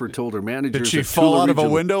staffer told her managers... Did she fall out of a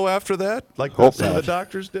window after that, like some of the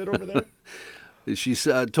doctors did over there? She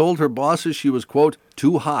told her bosses she was, quote,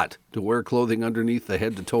 too hot to wear clothing underneath the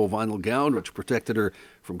head-to-toe vinyl gown, which protected her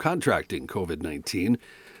from contracting COVID-19.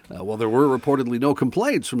 While there were reportedly no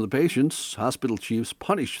complaints from the patients, hospital chiefs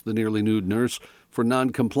punished the nearly nude nurse for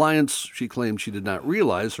non-compliance. She claimed she did not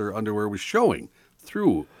realize her underwear was showing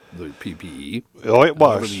through the PPE. Oh, it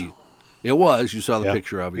was. It was. You saw the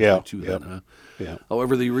picture, obviously, too, then, huh? Yeah.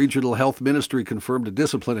 However, the regional health ministry confirmed a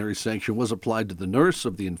disciplinary sanction was applied to the nurse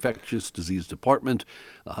of the infectious disease department.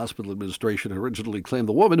 The hospital administration originally claimed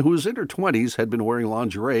the woman, who was in her 20s, had been wearing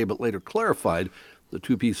lingerie, but later clarified the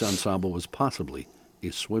two-piece ensemble was possibly a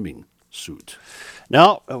swimming suit.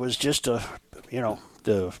 No, it was just some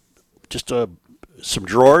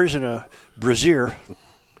drawers and a brassiere.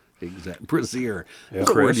 Exactly. Brassiere. Yeah.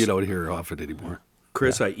 That's a word you don't hear often anymore.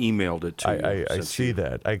 Chris, I emailed it to you. I see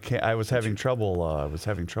that. I can't. I was having trouble.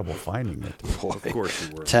 Finding it. Of course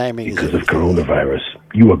you were. Timing because of coronavirus,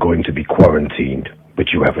 you are going to be quarantined,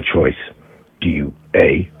 but you have a choice. Do you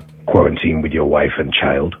A, quarantine with your wife and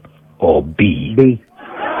child, or B?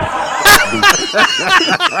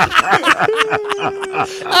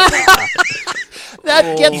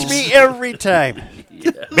 That gets me every time.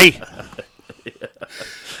 B.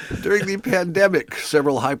 During the pandemic,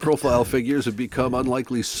 several high-profile figures have become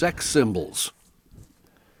unlikely sex symbols.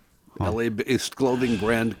 LA-based clothing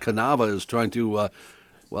brand Canava is trying to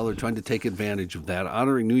take advantage of that,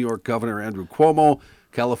 honoring New York Governor Andrew Cuomo,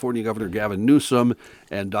 California Governor Gavin Newsom,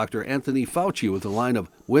 and Dr. Anthony Fauci with a line of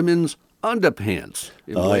women's underpants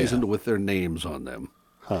emblazoned with their names on them.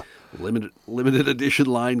 Huh. Limited edition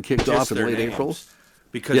line kicked off in late April.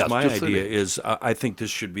 Because my idea is I think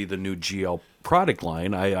this should be the new GL product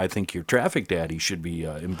line. I think your traffic daddy should be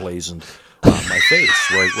emblazoned on my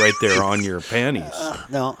face, right there on your panties.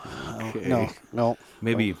 No.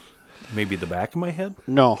 Maybe the back of my head?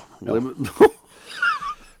 No.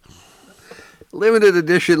 Limited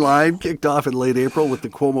edition line kicked off in late April with the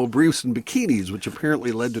Cuomo briefs and bikinis, which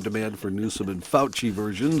apparently led to demand for Newsom and Fauci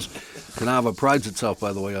versions. Canava prides itself,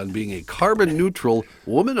 by the way, on being a carbon-neutral,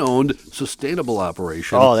 woman-owned, sustainable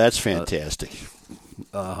operation. Oh, that's fantastic.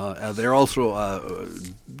 They're also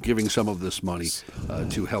giving some of this money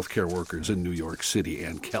to healthcare workers in New York City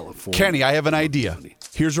and California. Kenny, I have an idea.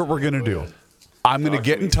 Here's what we're going to do. I'm going to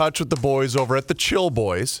get in touch with the boys over at the Chill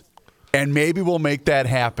Boys, and maybe we'll make that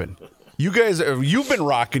happen. You guys, you've been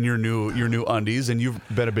rocking your new undies, and you've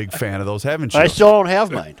been a big fan of those, haven't you? I still don't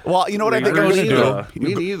have mine. Well, you know what I think I'm going to do?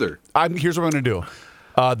 Me neither. Here's what I'm going to do.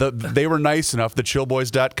 They were nice enough, the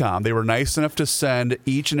chillboys.com, they were nice enough to send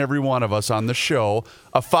each and every one of us on the show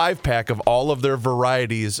a 5-pack of all of their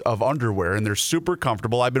varieties of underwear, and they're super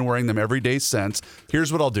comfortable. I've been wearing them every day since.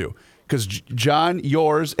 Here's what I'll do. Because John,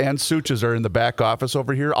 yours, and Such's are in the back office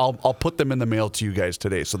over here. I'll put them in the mail to you guys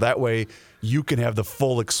today, so that way you can have the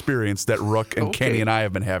full experience that Rook and Kenny and I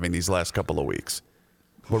have been having these last couple of weeks.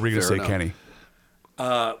 What were you going to say, Kenny?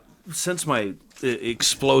 since my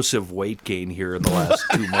explosive weight gain here in the last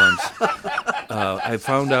 2 months, I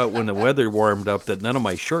found out when the weather warmed up that none of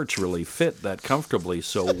my shorts really fit that comfortably.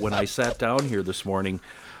 So when I sat down here this morning,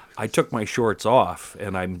 I took my shorts off,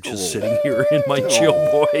 and I'm just sitting here in my Chill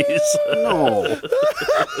Boys. No.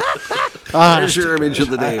 There's your image of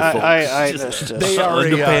the day, folks. They are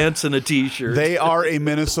underpants and a T-shirt. They are a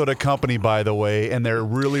Minnesota company, by the way, and they're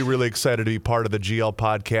really, really excited to be part of the GL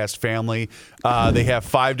podcast family. They have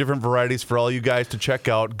 5 different varieties for all you guys to check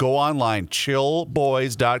out. Go online,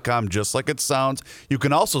 chillboys.com, just like it sounds. You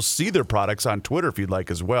can also see their products on Twitter if you'd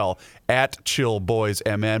like as well, at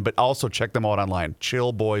chillboysmn, but also check them out online,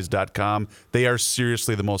 chillboys.com. They are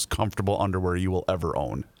seriously the most comfortable underwear you will ever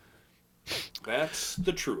own. That's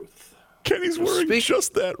the truth. Kenny's wearing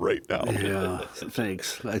just that right now. Yeah,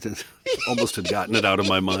 thanks. I almost had gotten it out of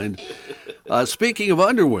my mind. Speaking of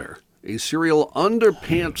underwear, a serial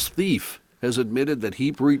underpants thief has admitted that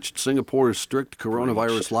he breached Singapore's strict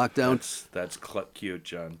coronavirus lockdown. That's cute,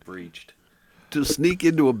 John. Breached. To sneak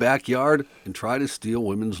into a backyard and try to steal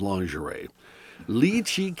women's lingerie. Lee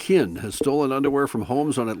Chi-kin has stolen underwear from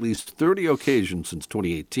homes on at least 30 occasions since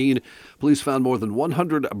 2018. Police found more than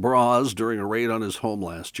 100 bras during a raid on his home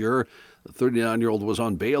last year. The 39-year-old was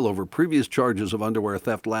on bail over previous charges of underwear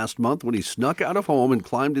theft last month when he snuck out of home and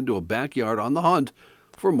climbed into a backyard on the hunt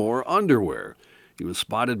for more underwear. He was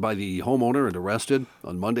spotted by the homeowner and arrested.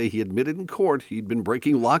 On Monday, he admitted in court he'd been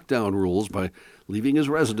breaking lockdown rules by leaving his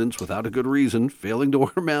residence without a good reason, failing to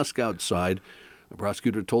wear a mask outside. The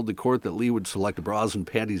prosecutor told the court that Lee would select bras and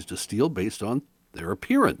panties to steal based on their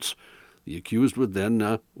appearance. The accused would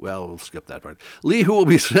then, we'll skip that part. Lee, who will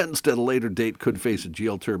be sentenced at a later date, could face a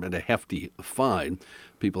jail term and a hefty fine.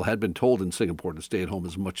 People had been told in Singapore to stay at home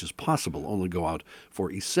as much as possible, only go out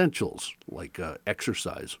for essentials like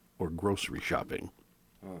exercise or grocery shopping.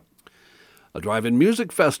 A drive-in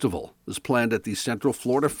music festival is planned at the Central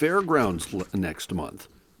Florida Fairgrounds next month.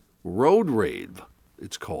 Road Rave,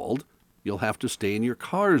 it's called. You'll have to stay in your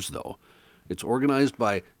cars, though. It's organized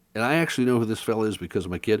by, and I actually know who this fella is because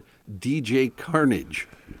of my kid, DJ Carnage.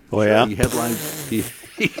 Oh, yeah? He headlined...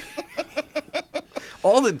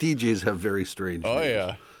 all the DJs have very strange names.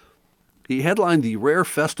 Yeah. He headlined the Rare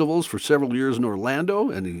festivals for several years in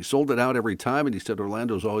Orlando, and he sold it out every time, and he said,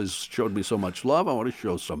 Orlando's always showed me so much love, I want to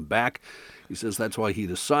show some back. He says that's why he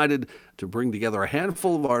decided to bring together a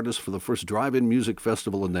handful of artists for the first drive-in music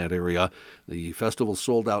festival in that area. The festival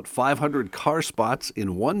sold out 500 car spots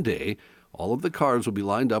in one day. All of the cars will be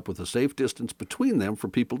lined up with a safe distance between them for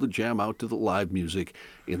people to jam out to the live music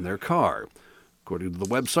in their car. According to the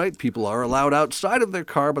website, people are allowed outside of their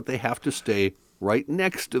car, but they have to stay right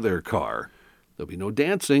next to their car. There'll be no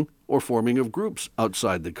dancing or forming of groups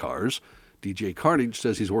outside the cars. DJ Carnage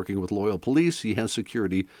says he's working with loyal police. He has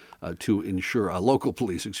security to ensure, local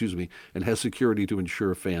police, and has security to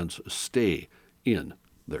ensure fans stay in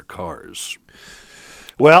their cars.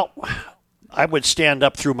 Well, I would stand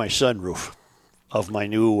up through my sunroof of my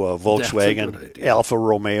new Volkswagen Alfa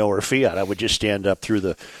Romeo or Fiat. I would just stand up through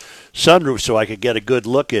the sunroof so I could get a good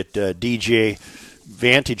look at DJ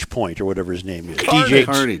Vantage Point or whatever his name is.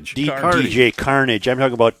 Carnage. DJ Carnage. I'm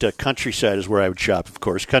talking about Countryside is where I would shop, of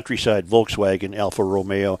course. Countryside, Volkswagen, Alfa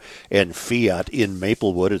Romeo, and Fiat in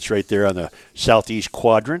Maplewood. It's right there on the southeast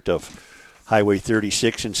quadrant of Highway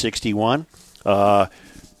 36 and 61.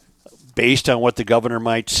 Based on what the governor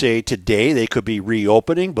might say today, they could be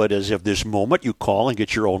reopening, but as of this moment, you call and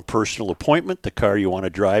get your own personal appointment. The car you want to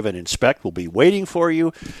drive and inspect will be waiting for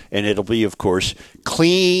you, and it'll be, of course,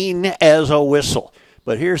 clean as a whistle.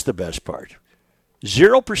 But here's the best part.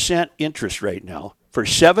 0% interest right now for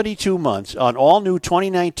 72 months on all new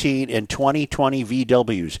 2019 and 2020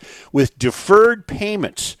 VWs with deferred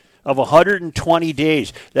payments of 120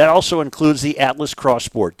 days. That also includes the Atlas Cross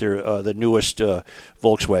Sport, the newest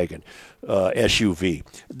Volkswagen SUV.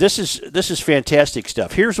 This is fantastic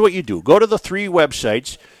stuff. Here's what you do. Go to the 3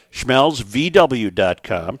 websites,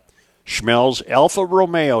 schmelzvw.com,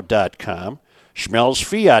 schmelzalfaromeo.com,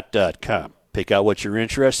 schmelzfiat.com. Pick out what you're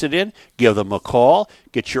interested in, give them a call,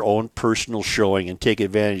 get your own personal showing, and take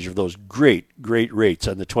advantage of those great rates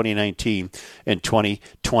on the 2019 and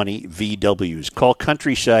 2020 VWs. Call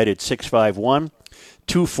Countryside at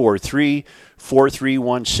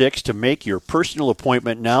 651-243-4316 to make your personal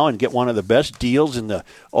appointment now and get one of the best deals in the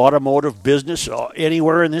automotive business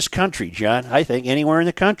anywhere in this country, John. I think anywhere in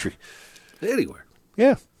the country. Anywhere.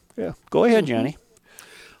 Yeah. Go ahead, Johnny.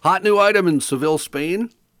 Hot new item in Seville, Spain.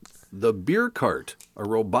 The Beer Cart, a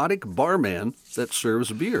robotic barman that serves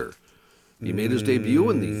beer. He made his debut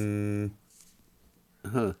in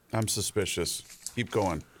the... I'm suspicious. Keep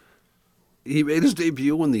going. He made his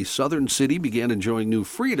debut when the southern city began enjoying new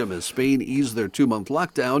freedom as Spain eased their 2-month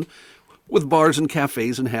lockdown, with bars and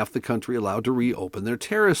cafes in half the country allowed to reopen their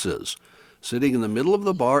terraces. Sitting in the middle of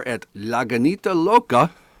the bar at La Ganita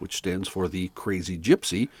Loca, which stands for the Crazy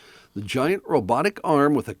Gypsy, the giant robotic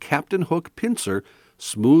arm with a Captain Hook pincer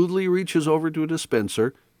smoothly reaches over to a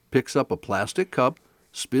dispenser, picks up a plastic cup,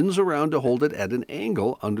 spins around to hold it at an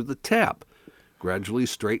angle under the tap. Gradually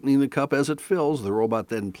straightening the cup as it fills, the robot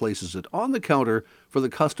then places it on the counter for the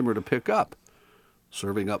customer to pick up.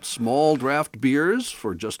 Serving up small draft beers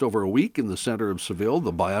for just over a week in the center of Seville,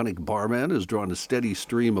 the bionic barman has drawn a steady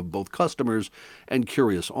stream of both customers and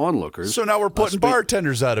curious onlookers. So now we're putting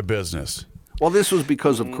bartenders out of business. Well, this was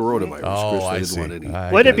because of coronavirus. Oh, I Chris, see. didn't want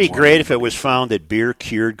any. Wouldn't it be great if it was found that beer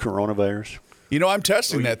cured coronavirus? You know, I'm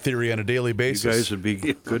testing that theory on a daily basis. You guys would be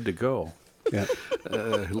good to go. Yeah.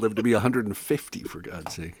 Lived to be 150, for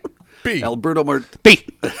God's sake. B. Alberto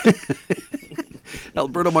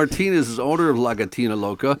Martinez is owner of La Gatina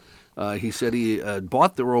Loca. He said he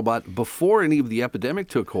bought the robot before any of the epidemic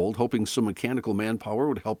took hold, hoping some mechanical manpower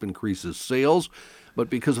would help increase his sales. But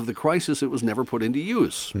because of the crisis, it was never put into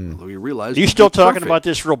use. Although he realized Are you still talking about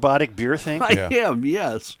this robotic beer thing? I am,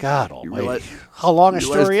 yes. God almighty. How long a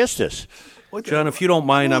story is this? John, if you don't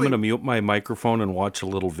mind, I'm going to mute my microphone and watch a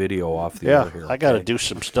little video off the air here. I got to do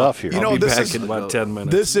some stuff here. I'll be back in about 10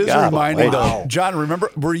 minutes. This is God, reminding, wow. though. John,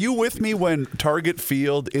 remember, were you with me when Target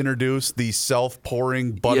Field introduced the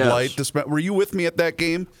self-pouring Bud Light dispenser? Were you with me at that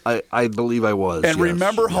game? I believe I was. And yes.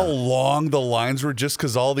 remember how long the lines were just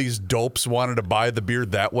because all these dopes wanted to buy the beer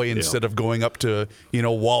that way instead of going up to,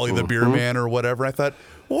 Wally the Beer Man or whatever? I thought,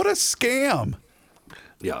 what a scam.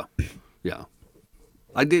 Yeah.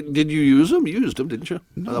 I did. Did you use them? You used them, didn't you?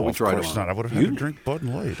 No, I thought we of tried course them. not. I would have had to drink Bud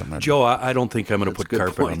Light. Joe, I don't think I'm going to put a good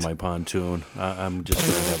carpet point. on my pontoon. I'm just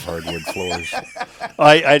going to have hardwood floors.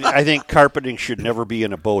 I think carpeting should never be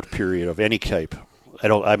in a boat. Period of any type.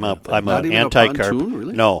 I'm Not an even a anti-carpet. pontoon,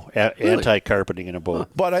 really? No, anti-carpeting in a boat.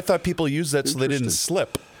 But I thought people used that so they didn't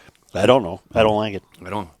slip. I don't know. I don't like it.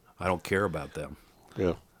 I don't care about them.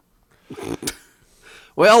 Yeah.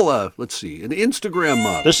 Well, let's see. An Instagram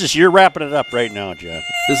model. You're wrapping it up right now, John.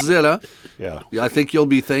 This is it, huh? Yeah. I think you'll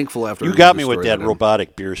be thankful after. You got me with that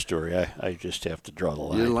robotic beer story. I just have to draw the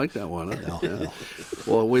line. You didn't like that one, huh? Yeah.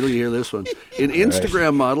 Well, wait till you hear this one. An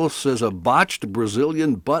Instagram model says a botched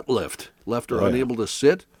Brazilian butt lift left her unable to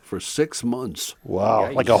sit for 6 months.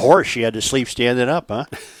 Wow. Like a horse. She had to sleep standing up, huh?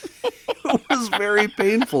 It was very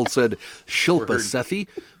painful, said Shilpa Sethi,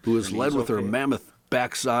 who has led with her mammoth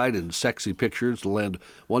backside and sexy pictures to land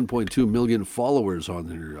 1.2 million followers on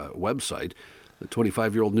their website. The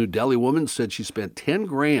 25-year-old New Delhi woman said she spent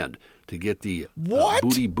 $10,000 to get the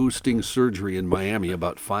booty-boosting surgery in Miami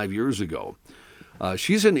about 5 years ago.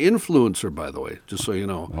 She's an influencer, by the way, just so you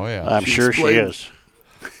know. Oh, yeah. I'm sure she is.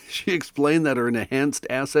 She explained that her enhanced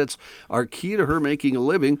assets are key to her making a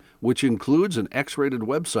living, which includes an X-rated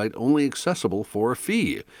website only accessible for a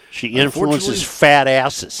fee. She influences fat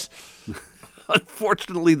asses.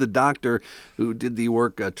 Unfortunately, the doctor who did the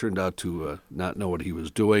work turned out to not know what he was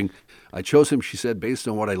doing. I chose him, she said, based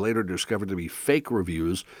on what I later discovered to be fake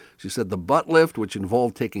reviews. She said the butt lift, which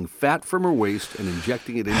involved taking fat from her waist and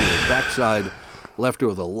injecting it into her backside, left her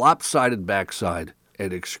with a lopsided backside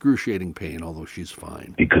and excruciating pain, although she's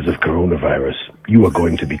fine. Because of coronavirus, you are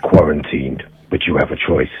going to be quarantined, but you have a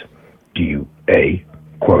choice. Do you A,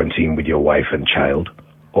 quarantine with your wife and child,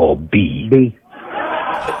 or B,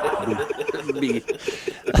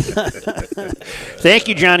 Thank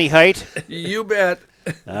you, Johnny Heidt. You bet.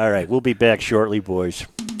 All right, we'll be back shortly, boys.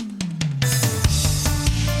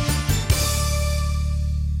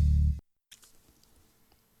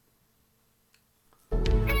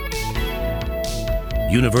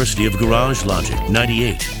 University of Garage Logic,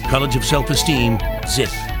 98. College of Self-Esteem, zip,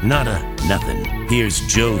 nada, nothing. Here's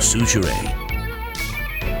Joe Souchere.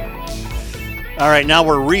 All right, now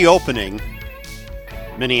we're reopening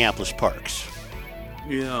Minneapolis parks.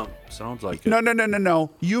 Yeah, sounds like it.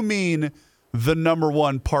 No. You mean the number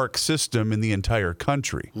one park system in the entire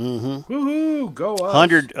country. Mm-hmm. Woohoo, go us.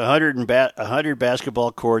 100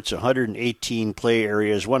 basketball courts, 118 play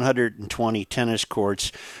areas, 120 tennis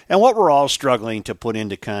courts. And what we're all struggling to put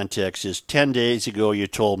into context is 10 days ago you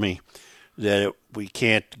told me that we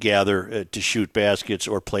can't gather to shoot baskets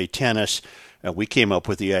or play tennis. We came up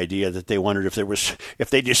with the idea that they wondered if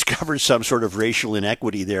they discovered some sort of racial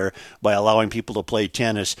inequity there by allowing people to play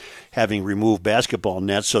tennis, having removed basketball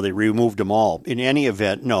nets, so they removed them all. In any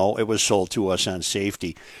event, no, it was sold to us on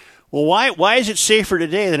safety. Well, why is it safer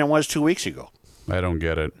today than it was 2 weeks ago? I don't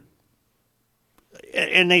get it.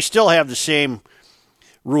 And they still have the same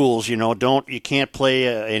rules. You can't play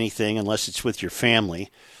anything unless it's with your family,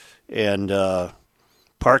 and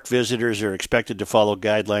park visitors are expected to follow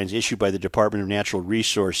guidelines issued by the Department of Natural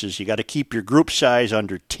Resources. You got to keep your group size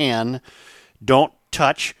under 10. Don't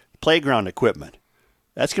touch playground equipment.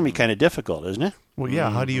 That's going to be kind of difficult, isn't it? Well,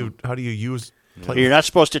 yeah. How do you use? You're not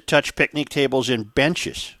supposed to touch picnic tables and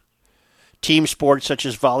benches. Team sports such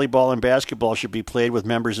as volleyball and basketball should be played with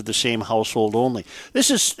members of the same household only. This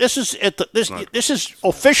is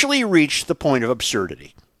officially reached the point of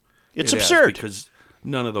absurdity. It's absurd because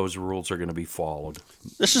none of those rules are going to be followed.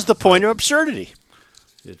 This is the point of absurdity.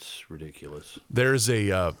 It's ridiculous. There's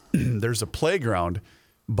a playground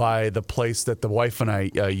by the place that the wife and I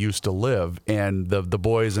used to live, and the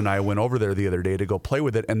boys and I went over there the other day to go play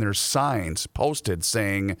with it, and there's signs posted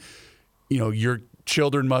saying, your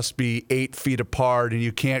children must be 8 feet apart, and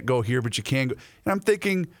you can't go here, but you can go. And I'm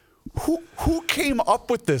thinking, who came up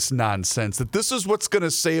with this nonsense, that this is what's going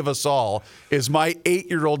to save us all, is my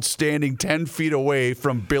 8-year-old standing 10 feet away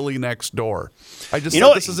from Billy next door? I just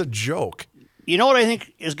thought this is a joke. You know what I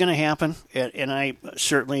think is going to happen? And I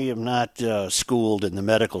certainly am not schooled in the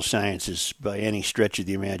medical sciences by any stretch of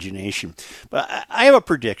the imagination. But I have a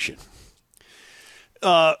prediction.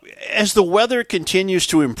 As the weather continues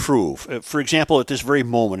to improve, for example, at this very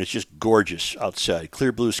moment, it's just gorgeous outside,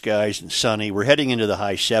 clear blue skies and sunny. We're heading into the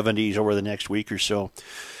high 70s over the next week or so.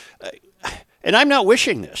 And I'm not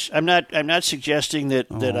wishing this. I'm not suggesting that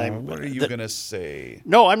I'm. What are you going to say?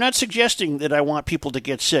 No, I'm not suggesting that I want people to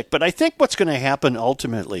get sick. But I think what's going to happen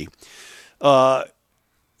ultimately,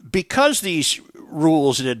 because these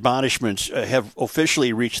rules and admonishments have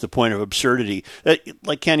officially reached the point of absurdity,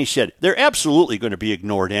 like Kenny said, they're absolutely going to be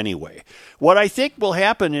ignored anyway. What I think will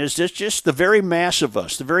happen is that just the very mass of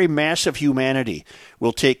us, the very mass of humanity,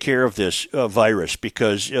 will take care of this virus,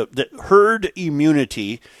 because the herd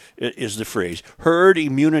immunity is the phrase. Herd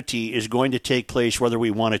immunity is going to take place whether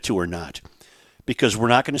we want it to or not, because we're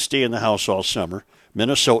not going to stay in the house all summer.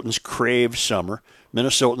 Minnesotans crave summer.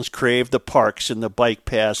 Minnesotans crave the parks and the bike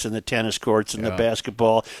paths and the tennis courts and the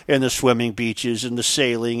basketball and the swimming beaches and the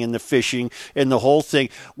sailing and the fishing and the whole thing.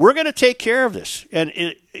 We're going to take care of this,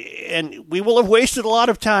 and we will have wasted a lot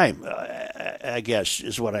of time, I guess,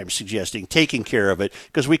 is what I'm suggesting, taking care of it,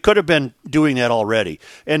 because we could have been doing that already.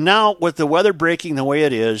 And now, with the weather breaking the way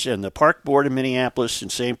it is, and the park board in Minneapolis and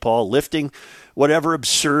St. Paul lifting whatever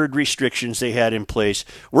absurd restrictions they had in place,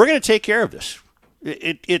 we're going to take care of this.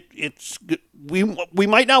 We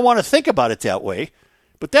might not want to think about it that way,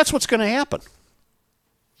 but that's what's going to happen.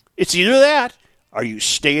 It's either that or you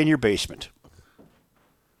stay in your basement.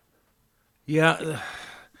 Yeah,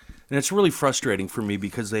 and it's really frustrating for me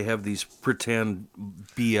because they have these pretend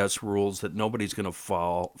BS rules that nobody's going to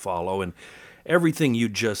follow, and everything you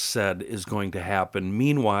just said is going to happen.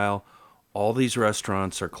 Meanwhile, all these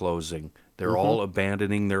restaurants are closing. They're all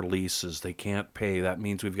abandoning their leases. They can't pay. That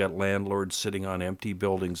means we've got landlords sitting on empty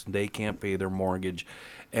buildings, and they can't pay their mortgage,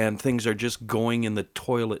 and things are just going in the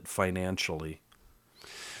toilet financially.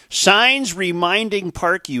 Signs reminding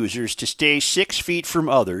park users to stay 6 feet from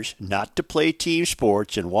others, not to play team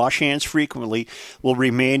sports, and wash hands frequently will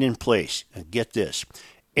remain in place. And get this.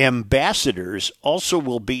 Ambassadors also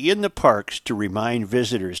will be in the parks to remind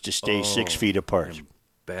visitors to stay 6 feet apart.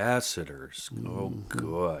 Ambassadors. Oh,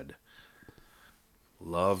 good.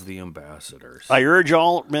 Love the ambassadors. I urge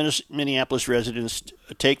all Minneapolis residents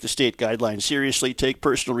to take the state guidelines seriously, take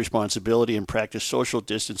personal responsibility, and practice social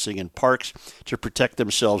distancing in parks to protect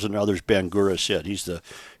themselves and others, Bangura said. He's the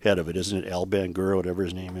head of it, isn't it? Al Bangura, whatever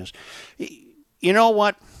his name is. You know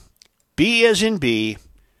what? B as in B,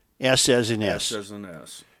 S as in S. S as in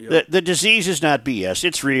S. Yep. The disease is not BS.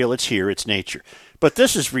 It's real. It's here. It's nature. But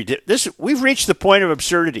this is ridiculous. We've reached the point of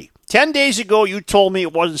absurdity. 10 days ago, you told me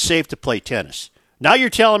it wasn't safe to play tennis. Now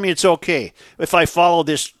you're telling me it's okay if I follow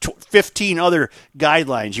this 15 other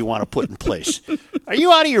guidelines you want to put in place. Are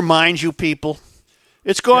you out of your minds, you people?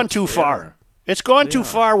 It's gone too far. It's gone too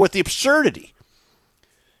far with the absurdity.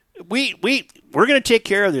 We're going to take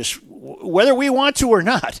care of this, whether we want to or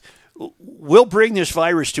not. We'll bring this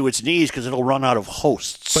virus to its knees because it'll run out of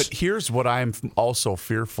hosts. But here's what I'm also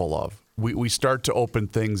fearful of. We start to open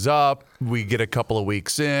things up. We get a couple of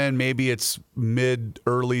weeks in. Maybe it's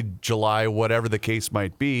early July, whatever the case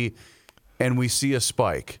might be, and we see a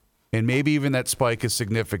spike. And maybe even that spike is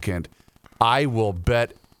significant. I will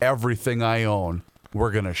bet everything I own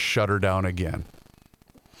we're going to shut her down again.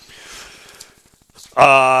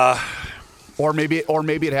 Or maybe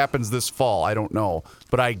it happens this fall. I don't know.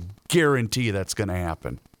 But I guarantee that's going to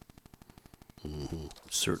happen.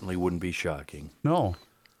 Certainly wouldn't be shocking. No.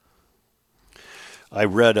 I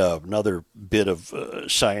read another bit of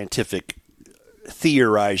scientific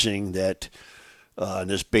theorizing that, and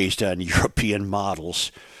this is based on European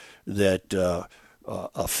models, that a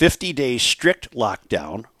 50-day strict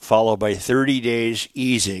lockdown, followed by 30 days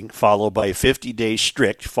easing, followed by 50 days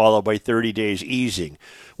strict, followed by 30 days easing,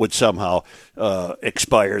 would somehow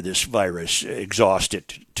expire this virus, exhaust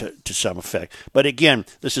it to some effect. But again,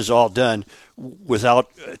 this is all done without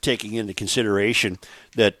taking into consideration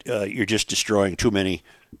that you're just destroying too many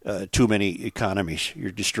economies.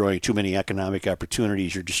 You're destroying too many economic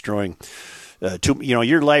opportunities. You're destroying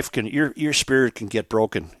your life your spirit can get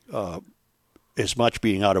broken as much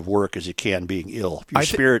being out of work as it can being ill.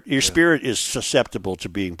 Your spirit is susceptible to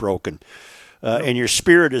being broken. And your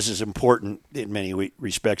spirit is as important in many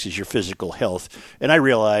respects as your physical health. And I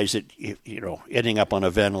realize that ending up on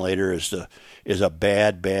a ventilator is a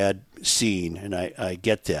bad scene, and I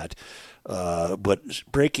get that. But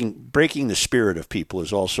breaking the spirit of people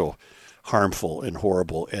is also harmful and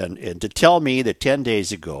horrible. And to tell me that 10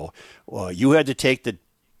 days ago you had to take the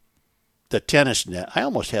tennis net. I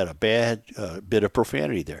almost had a bad bit of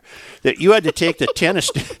profanity there. That you had to take the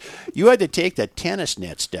tennis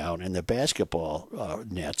nets down and the basketball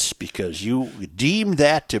nets because you deemed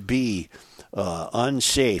that to be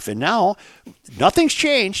unsafe. And now nothing's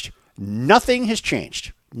changed. Nothing has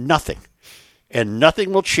changed. Nothing. And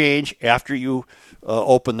nothing will change after you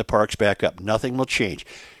open the parks back up. Nothing will change.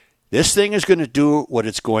 This thing is going to do what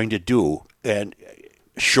it's going to do. And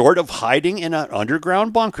short of hiding in an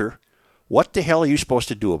underground bunker, what the hell are you supposed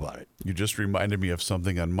to do about it? You just reminded me of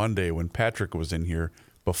something on Monday when Patrick was in here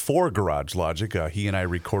before Garage Logic. He and I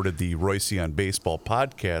recorded the Royce on Baseball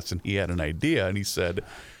podcast, and he had an idea, and he said,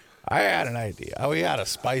 I had an idea. We ought to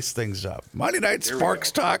spice things up. Monday Night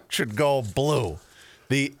Sports Talk should go blue.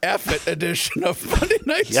 The F-it edition of Monday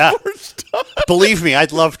Night Sports Talk. Believe me,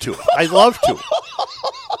 I'd love to.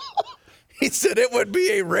 He said it would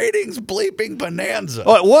be a ratings bleeping bonanza.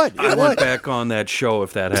 Oh, it would. I went back on that show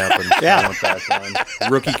if that happened. I went back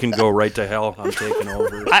on. Rookie can go right to hell. I'm taking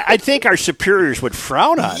over. I think our superiors would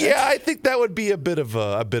frown on it. Yeah, I think that would be a bit of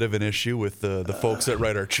an issue with the folks that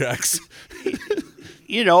write our checks.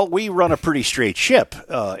 We run a pretty straight ship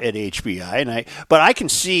at HBI, but I can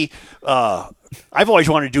see. I've always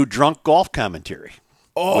wanted to do drunk golf commentary.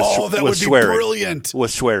 Oh, that would be brilliant. With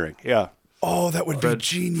swearing, yeah. Oh, that would be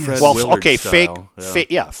genius.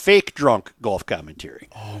 Fake drunk golf commentary.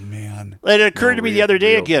 Oh man, it occurred to me the other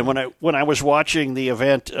day again when I was watching the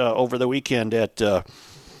event over the weekend at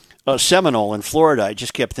Seminole in Florida. I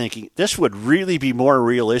just kept thinking this would really be more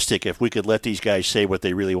realistic if we could let these guys say what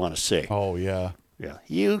they really want to say. Oh yeah.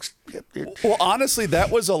 Yeah, Well, honestly,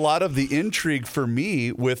 that was a lot of the intrigue for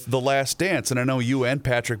me with The Last Dance, and I know you and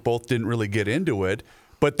Patrick both didn't really get into it,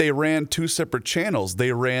 but they ran two separate channels.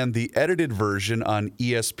 They ran the edited version on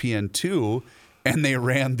ESPN2, and they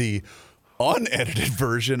ran the unedited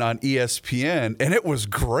version on ESPN, and it was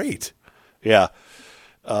great. Yeah.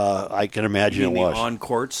 I can imagine it was. The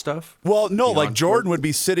on-court stuff? Well, no, like Jordan would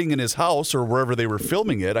be sitting in his house or wherever they were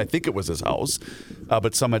filming it. I think it was his house,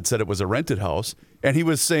 but some had said it was a rented house. And he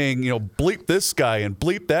was saying, bleep this guy and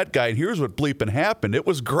bleep that guy, and here's what bleeping happened. It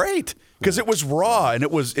was great because it was raw and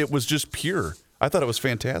it was just pure. I thought it was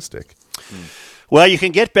fantastic. Well, you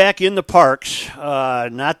can get back in the parks.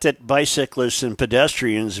 Not that bicyclists and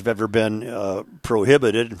pedestrians have ever been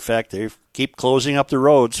prohibited. In fact, they keep closing up the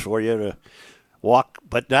roads for you to walk,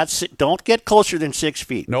 but don't get closer than 6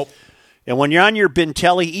 feet. Nope. And when you're on your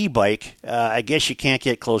Bentelli e-bike, I guess you can't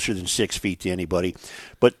get closer than 6 feet to anybody.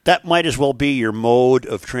 But that might as well be your mode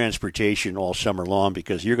of transportation all summer long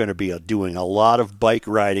because you're going to be doing a lot of bike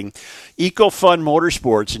riding. EcoFun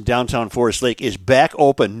Motorsports in downtown Forest Lake is back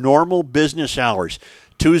open, normal business hours,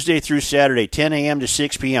 Tuesday through Saturday, 10 a.m. to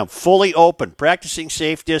 6 p.m. Fully open, practicing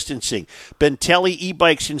safe distancing. Bentelli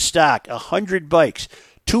e-bikes in stock, 100 bikes.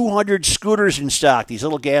 200 scooters in stock, these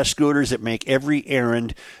little gas scooters that make every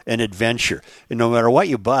errand an adventure. And no matter what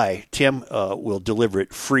you buy, Tim will deliver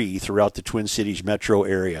it free throughout the Twin Cities metro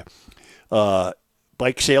area.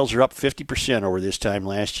 Bike sales are up 50% over this time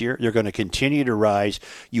last year. They're going to continue to rise.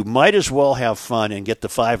 You might as well have fun and get the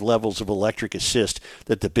 5 levels of electric assist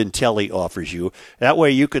that the Bentelli offers you. That way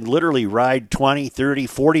you can literally ride 20, 30,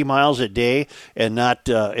 40 miles a day and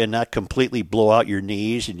not completely blow out your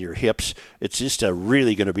knees and your hips. It's just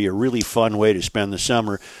really going to be a really fun way to spend the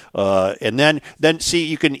summer. And then see,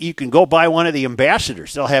 you can go buy one of the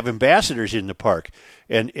ambassadors. They'll have ambassadors in the park.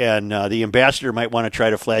 And the ambassador might want to try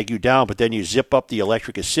to flag you down, but then you zip up the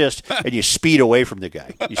electric assist and you speed away from the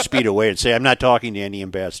guy. You speed away and say, "I'm not talking to any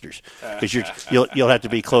ambassadors," because you'll have to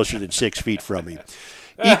be closer than 6 feet from me.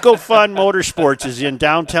 EcoFun Motorsports is in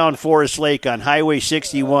downtown Forest Lake on Highway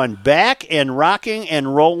 61. Back and rocking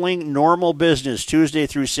and rolling normal business Tuesday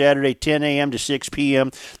through Saturday, 10 a.m. to 6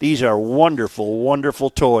 p.m. These are wonderful,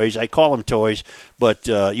 wonderful toys. I call them toys, but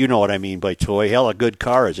you know what I mean by toy. Hell, a good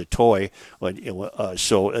car is a toy.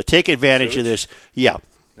 So take advantage of this. Yeah.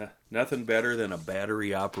 Nothing better than a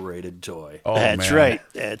battery-operated toy. Oh, That's man. right.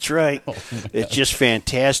 That's right. It's just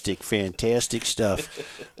fantastic, fantastic stuff.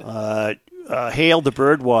 Hail the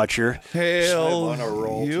bird watcher. Hail, I'm on a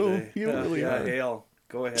roll today. You really are. Hail.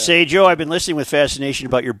 Go ahead. Say, Joe, I've been listening with fascination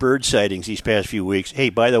about your bird sightings these past few weeks. Hey,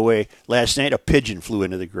 by the way, last night a pigeon flew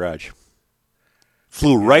into the garage.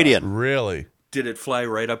 Flew right in. Really? Did it fly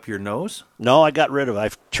right up your nose? No, I got rid of it. I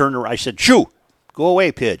turned around. I said, shoo, go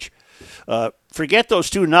away, Pidge. Forget those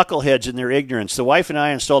two knuckleheads and their ignorance. The wife and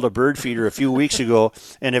I installed a bird feeder a few weeks ago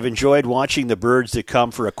and have enjoyed watching the birds that come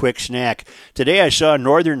for a quick snack. Today I saw a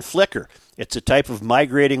northern flicker. It's a type of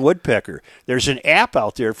migrating woodpecker. There's an app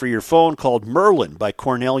out there for your phone called Merlin by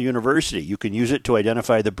Cornell University. You can use it to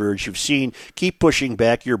identify the birds you've seen. Keep pushing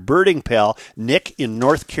back. Your birding pal, Nick in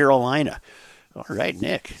North Carolina. All right,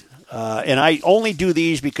 Nick. And I only do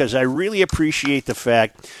these because I really appreciate the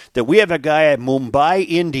fact that we have a guy at Mumbai,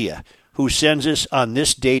 India, who sends us on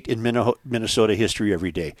this date in Minnesota history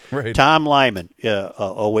every day. Right. Tom Lyman,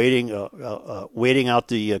 waiting out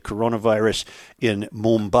the coronavirus in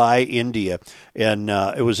Mumbai, India. And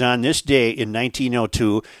it was on this day in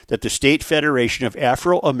 1902 that the State Federation of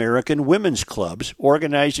Afro-American Women's Clubs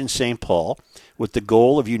organized in St. Paul with the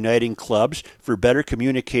goal of uniting clubs for better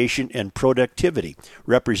communication and productivity.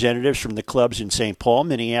 Representatives from the clubs in St. Paul,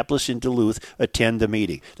 Minneapolis, and Duluth attend the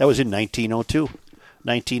meeting. That was in 1902.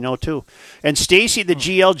 1902. And Stacy, the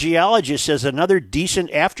GL geologist, says another decent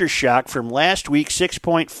aftershock from last week,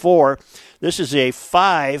 6.4. This is a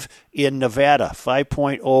 5 in Nevada,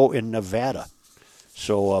 5.0 in Nevada.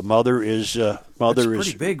 So mother is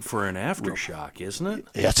pretty big for an aftershock, isn't it?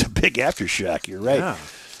 Yeah, it's a big aftershock. You're right. Yeah.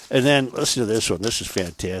 And then listen to this one. This is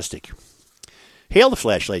fantastic. Hail the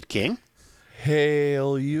Flashlight King.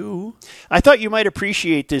 Hail you. I thought you might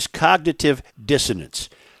appreciate this cognitive dissonance.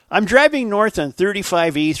 I'm driving north on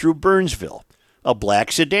 35E through Burnsville. A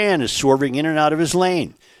black sedan is swerving in and out of his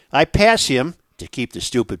lane. I pass him to keep the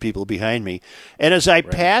stupid people behind me, and as I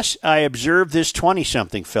pass, I observe this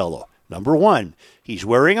 20-something fellow. Number one, he's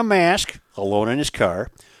wearing a mask, alone in his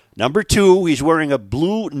car. Number two, he's wearing a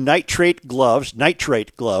blue nitrate gloves,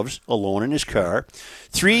 alone in his car.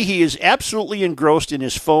 3, he is absolutely engrossed in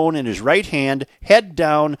his phone in his right hand, head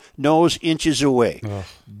down, nose inches away. Ugh.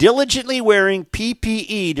 Diligently wearing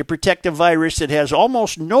PPE to protect a virus that has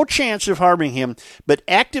almost no chance of harming him, but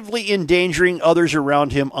actively endangering others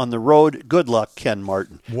around him on the road. Good luck, Ken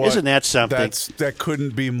Martin. What? Isn't that something? That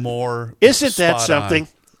couldn't be more. Isn't that something?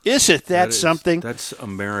 Isn't that something? That's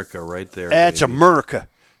America right there. That's baby. America.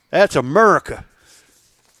 That's America.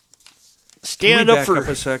 Stand Can we up back for up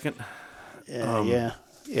a second. Yeah.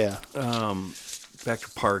 Back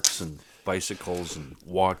to parks and bicycles and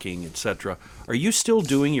walking, etc. Are you still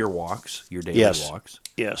doing your walks, your daily walks?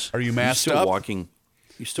 Yes. Are you Are you masked still up? walking?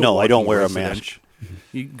 You still No, I don't walking wear a residential?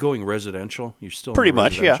 You going residential? You're still Pretty in the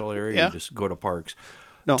much, yeah. residential area? Yeah. You just go to parks.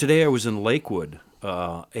 No. Today I was in Lakewood,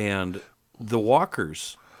 and the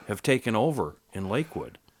walkers have taken over in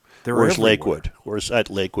Lakewood. They're Where's everywhere. Lakewood? Where's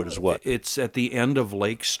at Lakewood is what? It's at the end of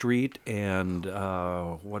Lake Street and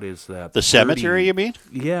what is that? The cemetery, you mean?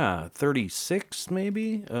 Yeah, 36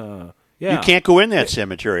 maybe. Yeah, You can't go in that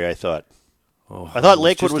cemetery, I thought. Oh, I thought it's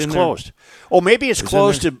Lakewood just was in there. closed. Oh, maybe it's Is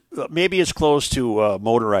closed in to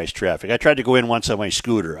motorized traffic. I tried to go in once on my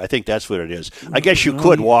scooter. I think that's what it is. I guess you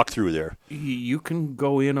could walk through there. You can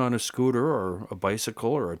go in on a scooter or a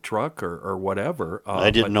bicycle or a truck or whatever.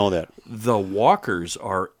 I didn't know that. The walkers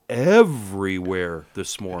are everywhere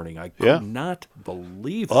this morning. I could not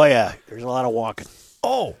believe it. Oh yeah, there's a lot of walking.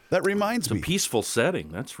 Oh, that reminds It's a me. peaceful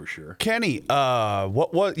setting, that's for sure. Kenny,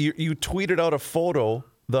 what you tweeted out a photo,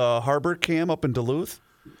 the harbor cam up in Duluth.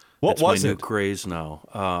 What That's was my new it? craze now.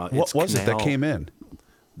 What was it that came in?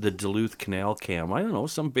 The Duluth Canal cam. I don't know,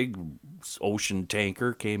 some big ocean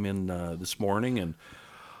tanker came in this morning, and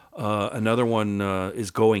another one is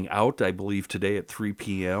going out, I believe, today at 3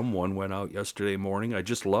 p.m. One went out yesterday morning. I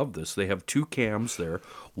just love this. They have 2 cams there.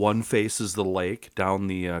 One faces the lake down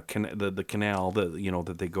the canal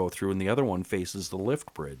that they go through, and the other one faces the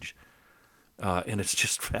lift bridge. And it's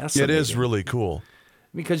just fascinating. It is really cool.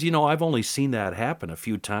 Because, I've only seen that happen a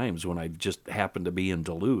few times when I just happened to be in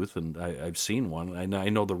Duluth, and I've seen one. I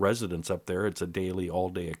know the residents up there, it's a daily,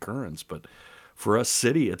 all-day occurrence. But for us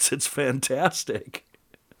city, it's fantastic.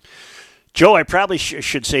 Joe, I probably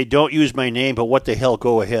should say don't use my name, but what the hell,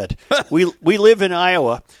 go ahead. We live in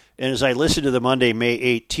Iowa, and as I listen to the Monday, May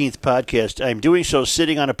 18th podcast, I'm doing so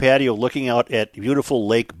sitting on a patio looking out at beautiful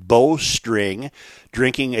Lake Bowstring,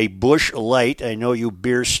 drinking a Busch Light. I know you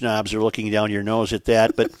beer snobs are looking down your nose at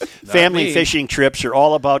that, but family fishing trips are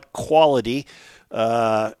all about quality.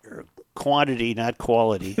 Quantity, not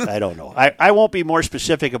quality. I don't know. I won't be more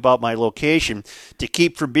specific about my location to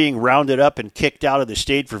keep from being rounded up and kicked out of the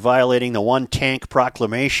state for violating the one-tank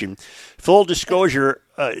proclamation. Full disclosure,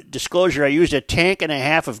 I used a tank and a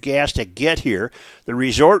half of gas to get here. The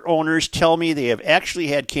resort owners tell me they have actually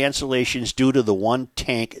had cancellations due to the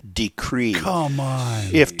one-tank decree. Come on.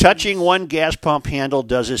 If touching one gas pump handle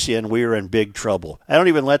does us in, we are in big trouble. I don't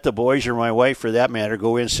even let the boys or my wife, for that matter,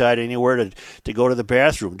 go inside anywhere to go to the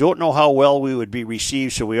bathroom. Don't know how well we would be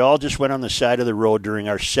received, so we all just went on the side of the road during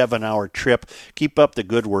our 7-hour trip. Keep up the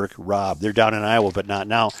good work, Rob. They're down in Iowa, but not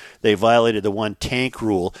now. They violated the one-tank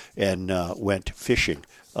rule and went fishing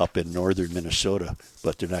up in northern Minnesota,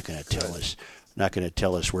 but they're not going to tell us. Not going to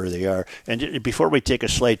tell us where they are. And before we take a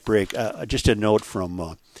slight break, just a note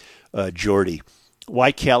from Jordy.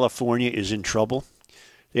 Why California is in trouble?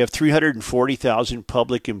 They have 340,000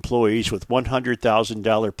 public employees with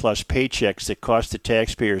 $100,000 plus paychecks that cost the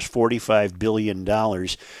taxpayers $45 billion.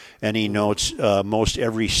 And he notes most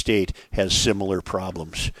every state has similar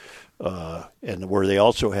problems. And where they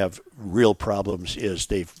also have real problems is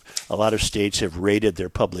a lot of states have raided their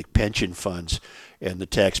public pension funds, and the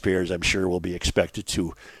taxpayers, I'm sure, will be expected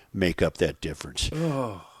to make up that difference.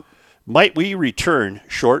 Oh. Might we return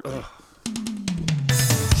shortly?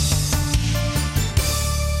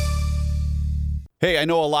 Hey, I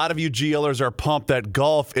know a lot of you GLers are pumped that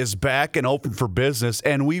golf is back and open for business,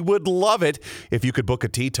 and we would love it if you could book a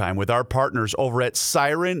tee time with our partners over at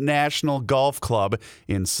Siren National Golf Club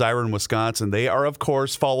in Siren, Wisconsin. They are, of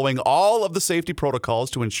course, following all of the safety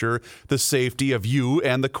protocols to ensure the safety of you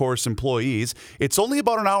and the course employees. It's only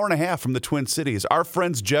about an hour and a half from the Twin Cities. Our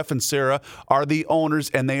friends Jeff and Sarah are the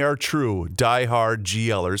owners, and they are true diehard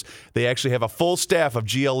GLers. They actually have a full staff of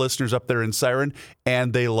GL listeners up there in Siren,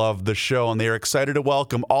 and they love the show, and they are excited to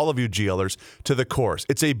welcome all of you GLers to the course.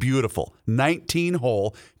 It's a beautiful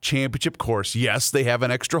 19-hole championship course. Yes, they have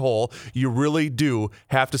an extra hole. You really do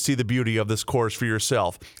have to see the beauty of this course for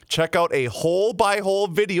yourself. Check out a hole-by-hole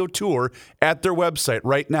video tour at their website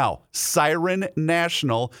right now,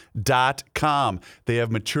 sirennational.com. They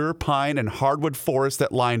have mature pine and hardwood forests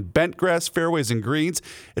that line bent grass fairways and greens.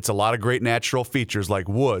 It's a lot of great natural features like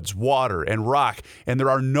woods, water, and rock, and there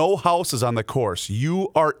are no houses on the course.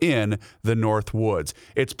 You are in the North Woods.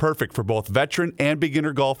 It's perfect for both veteran and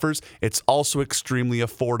beginner golfers. It's also extremely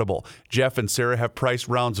affordable. Jeff and Sarah have priced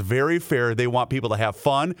rounds very fair. They want people to have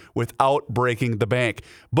fun without breaking the bank.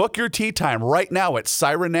 Book your tee time right now at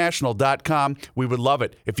sirennational.com. We would love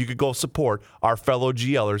it if you could go support our fellow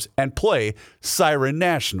GLers and play Siren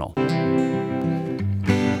National.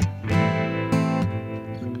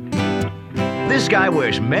 This guy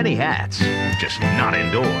wears many hats, just not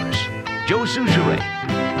indoors. Joe Souchere.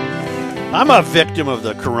 I'm a victim of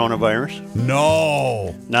the coronavirus.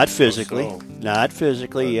 No. Not physically. Not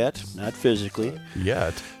physically yet. Not physically.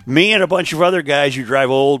 Yet. Me and a bunch of other guys who drive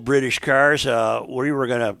old British cars, we were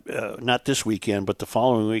going to, not this weekend, but the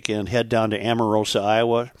following weekend, head down to Amarosa,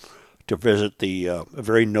 Iowa to visit the a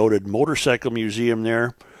very noted motorcycle museum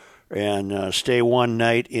there and stay one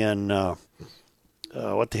night in,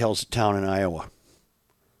 what the hell's the town in Iowa?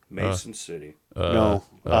 Mason City. No,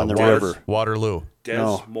 on the river. Waterloo.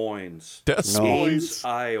 Des Moines. Des Moines,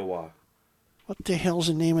 Iowa. What the hell's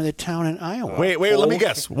the name of the town in Iowa? Wait, let me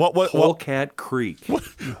guess. What? Polecat Creek.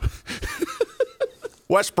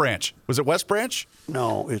 West Branch. Was it West Branch?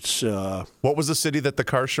 No, it's What was the city that the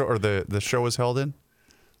car show or the show was held in?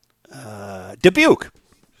 Dubuque.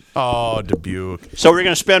 Oh, Dubuque. So we're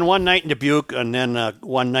going to spend one night in Dubuque and then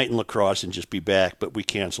one night in La Crosse and just be back, but we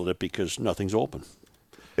canceled it because nothing's open.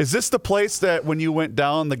 Is this the place that when you went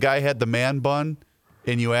down, the guy had the man bun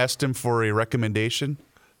and you asked him for a recommendation?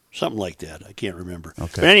 Something like that. I can't remember.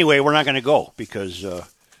 Okay. But anyway, we're not going to go because,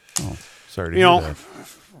 sorry to hear that.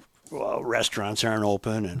 Well, restaurants aren't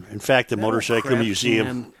open. And in fact, the motorcycle museum.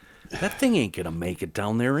 Man, that thing ain't going to make it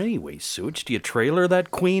down there anyway, Such. Do you trailer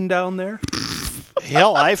that queen down there?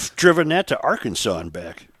 Hell, I've driven that to Arkansas and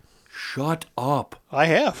back. Shut up. I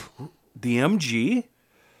have. The MG?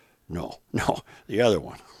 No, the other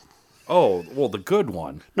one. Oh, well, the good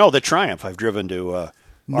one. No, the Triumph. I've driven to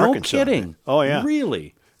Arkansas. No kidding. Oh, yeah.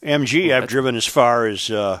 Really? MG, I've driven as far as,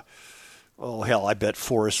 I bet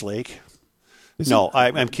Forest Lake.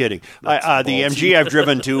 I'm kidding. The MG I've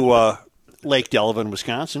driven to Lake Delavan,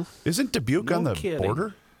 Wisconsin. Isn't Dubuque on the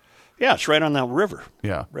border? Yeah, it's right on the river.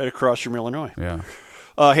 Yeah. Right across from Illinois. Yeah.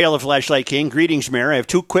 Hail the Flashlight King. Greetings, Mayor. I have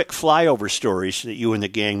 2 quick flyover stories that you and the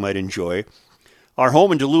gang might enjoy. Our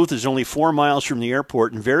home in Duluth is only 4 miles from the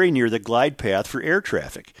airport and very near the glide path for air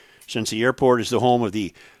traffic. Since the airport is the home of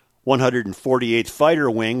the 148th Fighter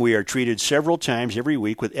Wing, we are treated several times every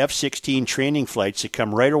week with F-16 training flights that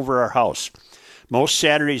come right over our house. Most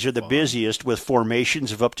Saturdays are the busiest, with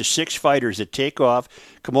formations of up to 6 fighters that take off,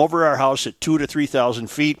 come over our house at 2,000 to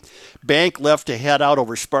 3,000 feet, bank left to head out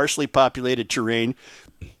over sparsely populated terrain.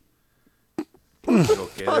 You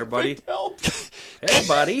okay there, buddy? Hey,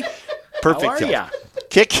 buddy. Perfect. How are ya?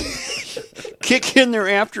 Kick in their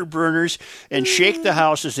afterburners and shake the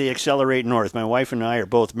house as they accelerate north. My wife and I are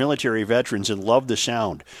both military veterans and love the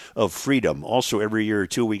sound of freedom. Also, every year or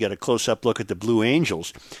two, we get a close-up look at the Blue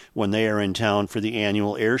Angels when they are in town for the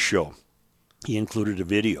annual air show. He included a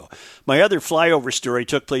video. My other flyover story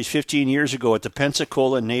took place 15 years ago at the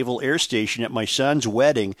Pensacola Naval Air Station at my son's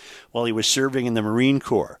wedding while he was serving in the Marine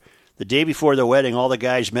Corps. The day before the wedding, all the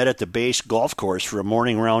guys met at the base golf course for a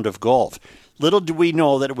morning round of golf. Little did we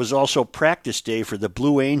know that it was also practice day for the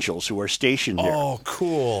Blue Angels who are stationed there. Oh,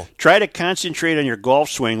 cool. Try to concentrate on your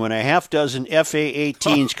golf swing when a half-dozen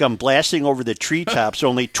FA-18s come blasting over the treetops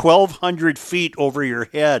only 1,200 feet over your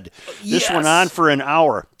head. This went on for an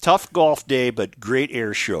hour. Tough golf day, but great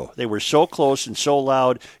air show. They were so close and so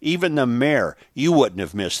loud, even the mayor, you wouldn't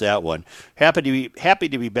have missed that one. Happy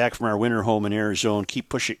to be back from our winter home in Arizona. Keep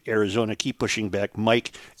pushing back.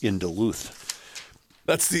 Mike in Duluth.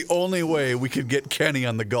 That's the only way we could get Kenny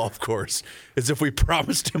on the golf course, is if we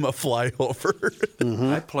promised him a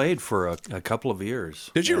flyover. I played for a couple of years.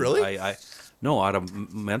 Did you really? No, out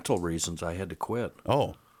of mental reasons, I had to quit.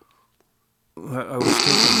 Oh. I was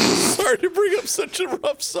thinking, sorry to bring up such a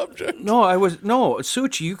rough subject. No,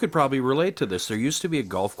 Suchi, you could probably relate to this. There used to be a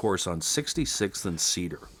golf course on 66th and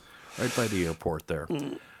Cedar, right by the airport there.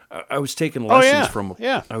 I was taking lessons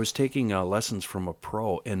I was taking lessons from a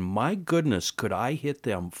pro, and my goodness, could I hit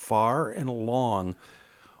them far and long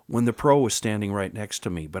when the pro was standing right next to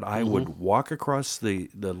me. But I would walk across the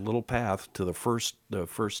little path to the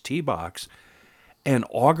first tee box and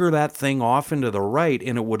auger that thing off into the right,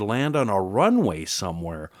 and it would land on a runway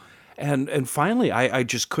somewhere. And finally, I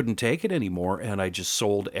just couldn't take it anymore, and I just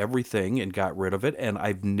sold everything and got rid of it, and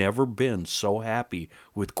I've never been so happy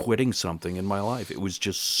with quitting something in my life. It was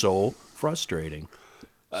just so frustrating.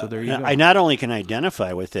 So there you go. I not only can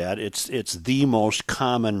identify with that, it's the most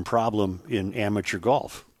common problem in amateur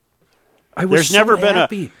golf. There's never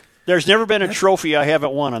been a trophy I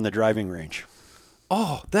haven't won on the driving range.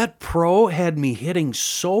 Oh, that pro had me hitting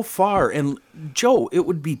so far. And, Joe, it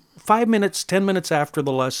would be 5 minutes, 10 minutes after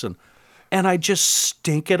the lesson, and I just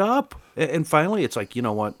stink it up. And finally, it's like, you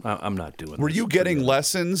know what? I'm not doing this. Were you getting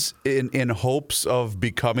lessons in hopes of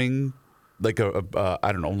becoming like I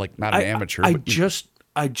don't know, like not an amateur?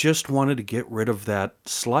 I just wanted to get rid of that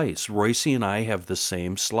slice. Royce and I have the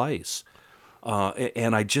same slice.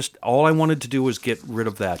 And all I wanted to do was get rid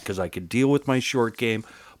of that because I could deal with my short game.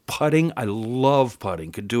 Putting, I love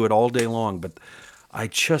putting, could do it all day long, but I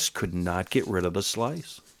just could not get rid of the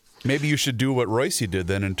slice. Maybe you should do what Royce did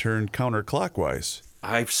then and turn counterclockwise.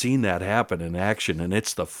 I've seen that happen in action, and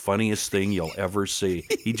it's the funniest thing you'll ever see.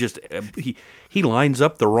 He just he lines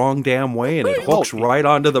up the wrong damn way, and it hooks right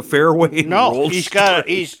onto the fairway. And rolls he's got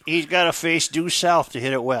to face due south to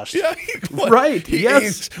hit it west. Yeah, right.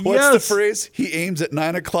 What's the phrase? He aims at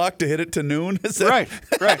 9 o'clock to hit it to noon. Is that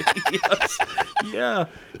right? Yes. Yeah,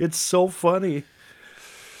 it's so funny.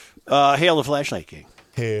 Hail the Flashlight King.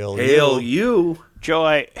 Hail you. Joe,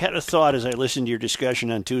 I had a thought as I listened to your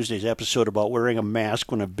discussion on Tuesday's episode about wearing a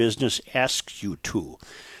mask when a business asks you to.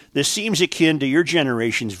 This seems akin to your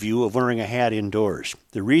generation's view of wearing a hat indoors.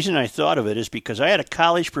 The reason I thought of it is because I had a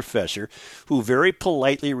college professor who very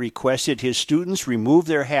politely requested his students remove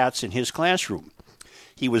their hats in his classroom.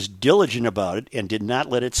 He was diligent about it and did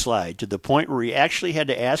not let it slide, to the point where he actually had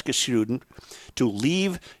to ask a student to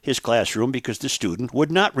leave his classroom because the student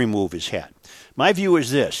would not remove his hat. My view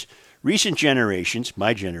is this. Recent generations,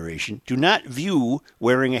 my generation, do not view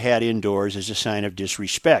wearing a hat indoors as a sign of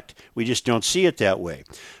disrespect. We just don't see it that way.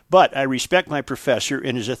 But I respect my professor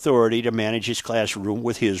and his authority to manage his classroom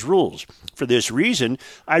with his rules. For this reason,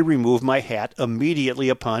 I remove my hat immediately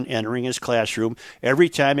upon entering his classroom every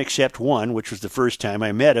time except one, which was the first time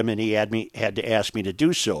I met him, and he had to ask me to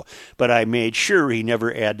do so. But I made sure he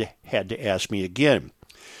never had to ask me again.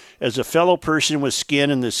 As a fellow person with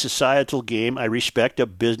skin in the societal game, I respect a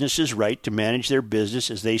business's right to manage their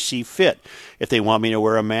business as they see fit. If they want me to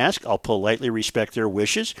wear a mask, I'll politely respect their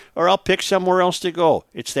wishes, or I'll pick somewhere else to go.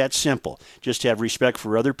 It's that simple. Just have respect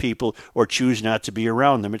for other people or choose not to be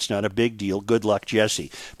around them. It's not a big deal. Good luck,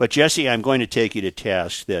 Jesse. But, Jesse, I'm going to take you to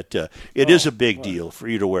task that it is a big deal for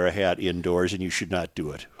you to wear a hat indoors, and you should not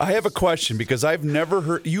do it. I have a question because I've never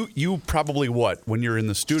heard you probably when you're in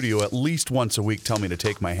the studio at least once a week tell me to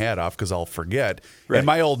take my hat off because I'll forget. Right. And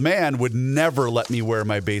my old man would never let me wear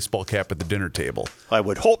my baseball cap at the dinner table. I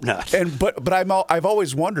would hope not. But I've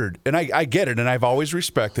always wondered, and I get it, and I've always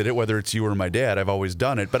respected it, whether it's you or my dad. I've always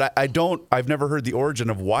done it, but I've never heard the origin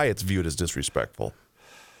of why it's viewed as disrespectful.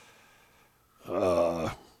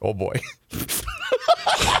 Oh boy.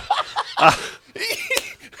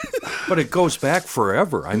 But it goes back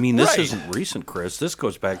forever. I mean, this isn't recent, Chris. This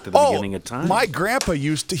goes back to the beginning of time. My grandpa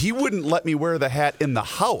he wouldn't let me wear the hat in the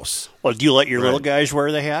house. Well, do you let your little guys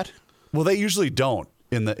wear the hat? Well, they usually don't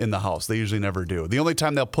in the house. They usually never do. The only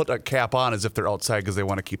time they'll put a cap on is if they're outside because they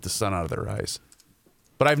want to keep the sun out of their eyes.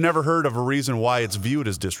 But I've never heard of a reason why it's viewed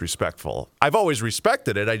as disrespectful. I've always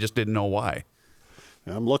respected it. I just didn't know why.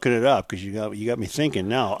 I'm looking it up because you got me thinking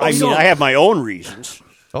now. I have my own reasons.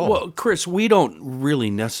 Oh. Well, Chris, we don't really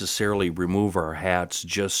necessarily remove our hats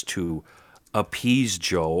just to appease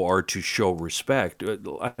Joe or to show respect.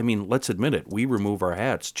 I mean, let's admit it. We remove our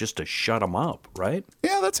hats just to shut them up, right?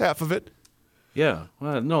 Yeah, that's half of it. Yeah.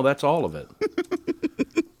 Well, no, that's all of it.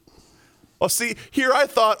 Well, see, here I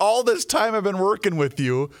thought all this time I've been working with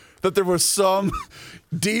you that there was some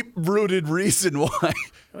deep-rooted reason why.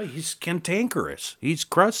 Well, he's cantankerous. He's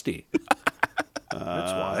crusty.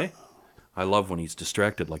 That's why. I love when he's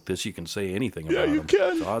distracted like this. You can say anything about him. Yeah, you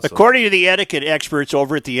can. Awesome. According to the etiquette experts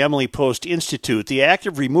over at the Emily Post Institute, the act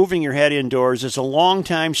of removing your hat indoors is a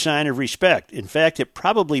long-time sign of respect. In fact, it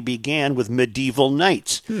probably began with medieval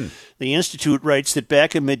knights. The Institute writes that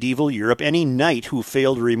back in medieval Europe, any knight who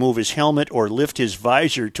failed to remove his helmet or lift his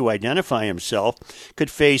visor to identify himself could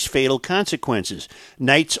face fatal consequences.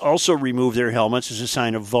 Knights also removed their helmets as a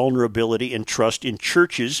sign of vulnerability and trust in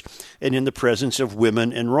churches and in the presence of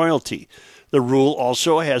women and royalty. The rule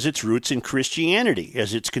also has its roots in Christianity,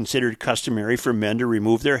 as it's considered customary for men to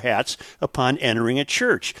remove their hats upon entering a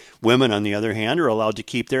church. Women, on the other hand, are allowed to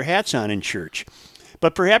keep their hats on in church.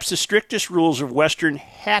 But perhaps the strictest rules of Western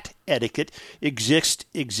hat etiquette exist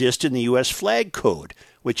in the U.S. Flag Code,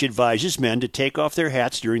 which advises men to take off their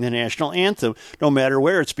hats during the national anthem, no matter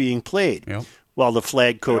where it's being played. Yep. While the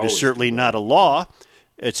Flag Code is certainly not a law,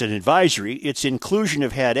 it's an advisory, its inclusion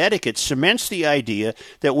of hat etiquette cements the idea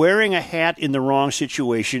that wearing a hat in the wrong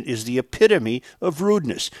situation is the epitome of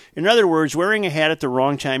rudeness. In other words, wearing a hat at the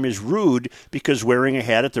wrong time is rude because wearing a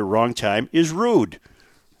hat at the wrong time is rude.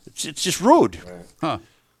 It's just rude. Right. Huh.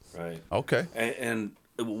 Right. Okay. And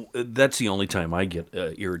that's the only time I get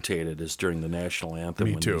irritated is during the national anthem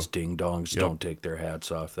Me when too. these ding-dongs don't take their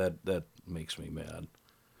hats off. That makes me mad.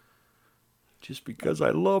 Just because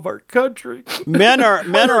I love our country. Men are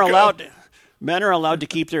allowed to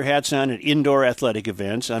keep their hats on at indoor athletic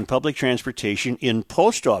events, on public transportation, in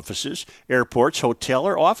post offices, airports, hotel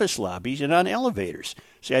or office lobbies, and on elevators.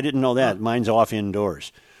 See, I didn't know that. Mine's off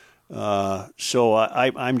indoors. So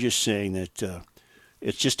I'm just saying that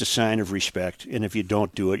it's just a sign of respect, and if you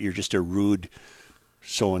don't do it, you're just a rude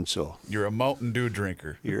so-and-so. You're a Mountain Dew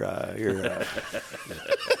drinker. When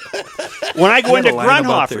I go into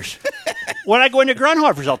Grunhofer's,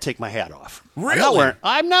 I'll take my hat off. Really?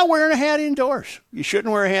 I'm not wearing a hat indoors. You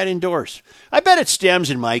shouldn't wear a hat indoors. I bet it stems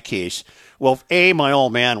in my case. Well, my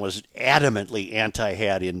old man was adamantly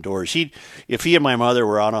anti-hat indoors. If he and my mother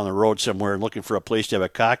were out on the road somewhere and looking for a place to have a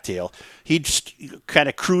cocktail, he'd kind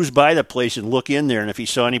of cruise by the place and look in there, and if he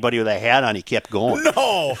saw anybody with a hat on, he kept going.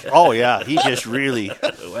 No! Oh, yeah. He just really...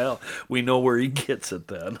 Well, we know where he gets it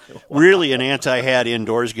then. Really an anti-hat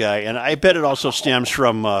indoors guy. And I bet it also stems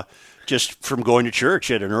from... just from going to church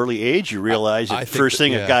at an early age. You realize that the first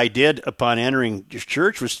thing a guy did upon entering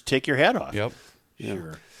church was to take your hat off. Yep. Yeah.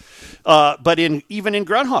 Sure. But even in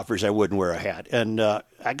Grunhofer's, I wouldn't wear a hat. And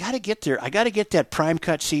I got to get there. I got to get that prime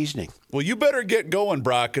cut seasoning. Well, you better get going,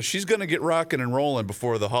 Brock, because she's going to get rocking and rolling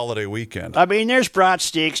before the holiday weekend. I mean, there's brat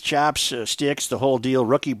steaks, chops, sticks, the whole deal,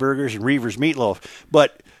 rookie burgers, and Reaver's meatloaf.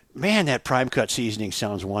 But, man, that prime cut seasoning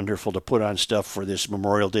sounds wonderful to put on stuff for this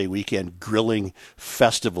Memorial Day weekend grilling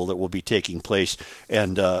festival that will be taking place.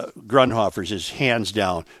 And Grunhofer's is hands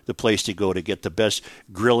down the place to go to get the best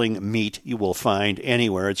grilling meat you will find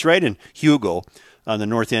anywhere. It's right in Hugo on the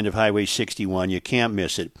north end of Highway 61. You can't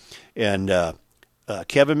miss it. And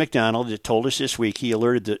Kevin McDonald told us this week, he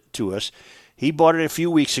alerted to us, He bought it a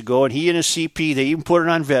few weeks ago, and he and his CP, they even put it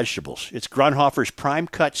on vegetables. It's Grunhofer's Prime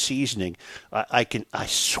Cut Seasoning. I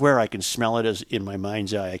swear I can smell it as in my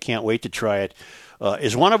mind's eye. I can't wait to try it.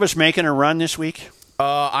 Is one of us making a run this week?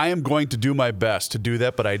 I am going to do my best to do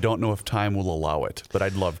that, but I don't know if time will allow it. But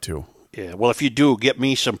I'd love to. Yeah, well, if you do, get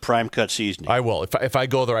me some Prime Cut Seasoning. I will. If I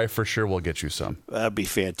go there, I for sure will get you some. That'd be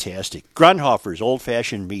fantastic. Grunhofer's Old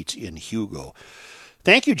Fashioned Meats in Hugo.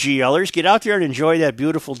 Thank you, GLers. Get out there and enjoy that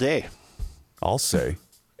beautiful day. I'll say.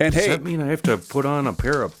 And Does hey, that mean I have to put on a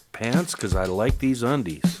pair of pants? Because I like these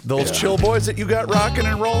undies. those chill boys that you got rocking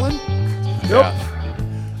and rolling? Yep.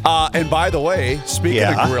 And by the way, speaking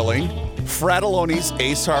of grilling, Fratelloni's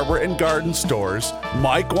Ace Harbor and Garden Stores,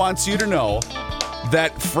 Mike wants you to know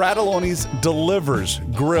that Fratelloni's delivers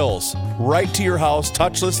grills right to your house,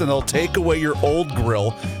 touchless, and they'll take away your old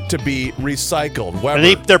grill to be recycled. Weber,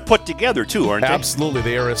 And they're put together, too, aren't they? absolutely.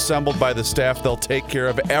 They are assembled by the staff. They'll take care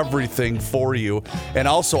of everything for you. And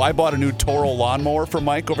also, I bought a new Toro lawnmower for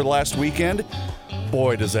Mike over the last weekend.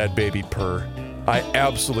 Boy, does that baby purr. I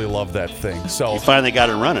absolutely love that thing. So You finally got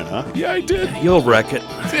it running, huh? yeah, I did. You'll wreck it.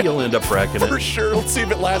 You'll end up wrecking For it. sure. Let's see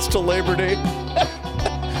if it lasts till Labor Day.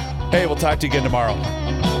 Hey, we'll talk to you again tomorrow.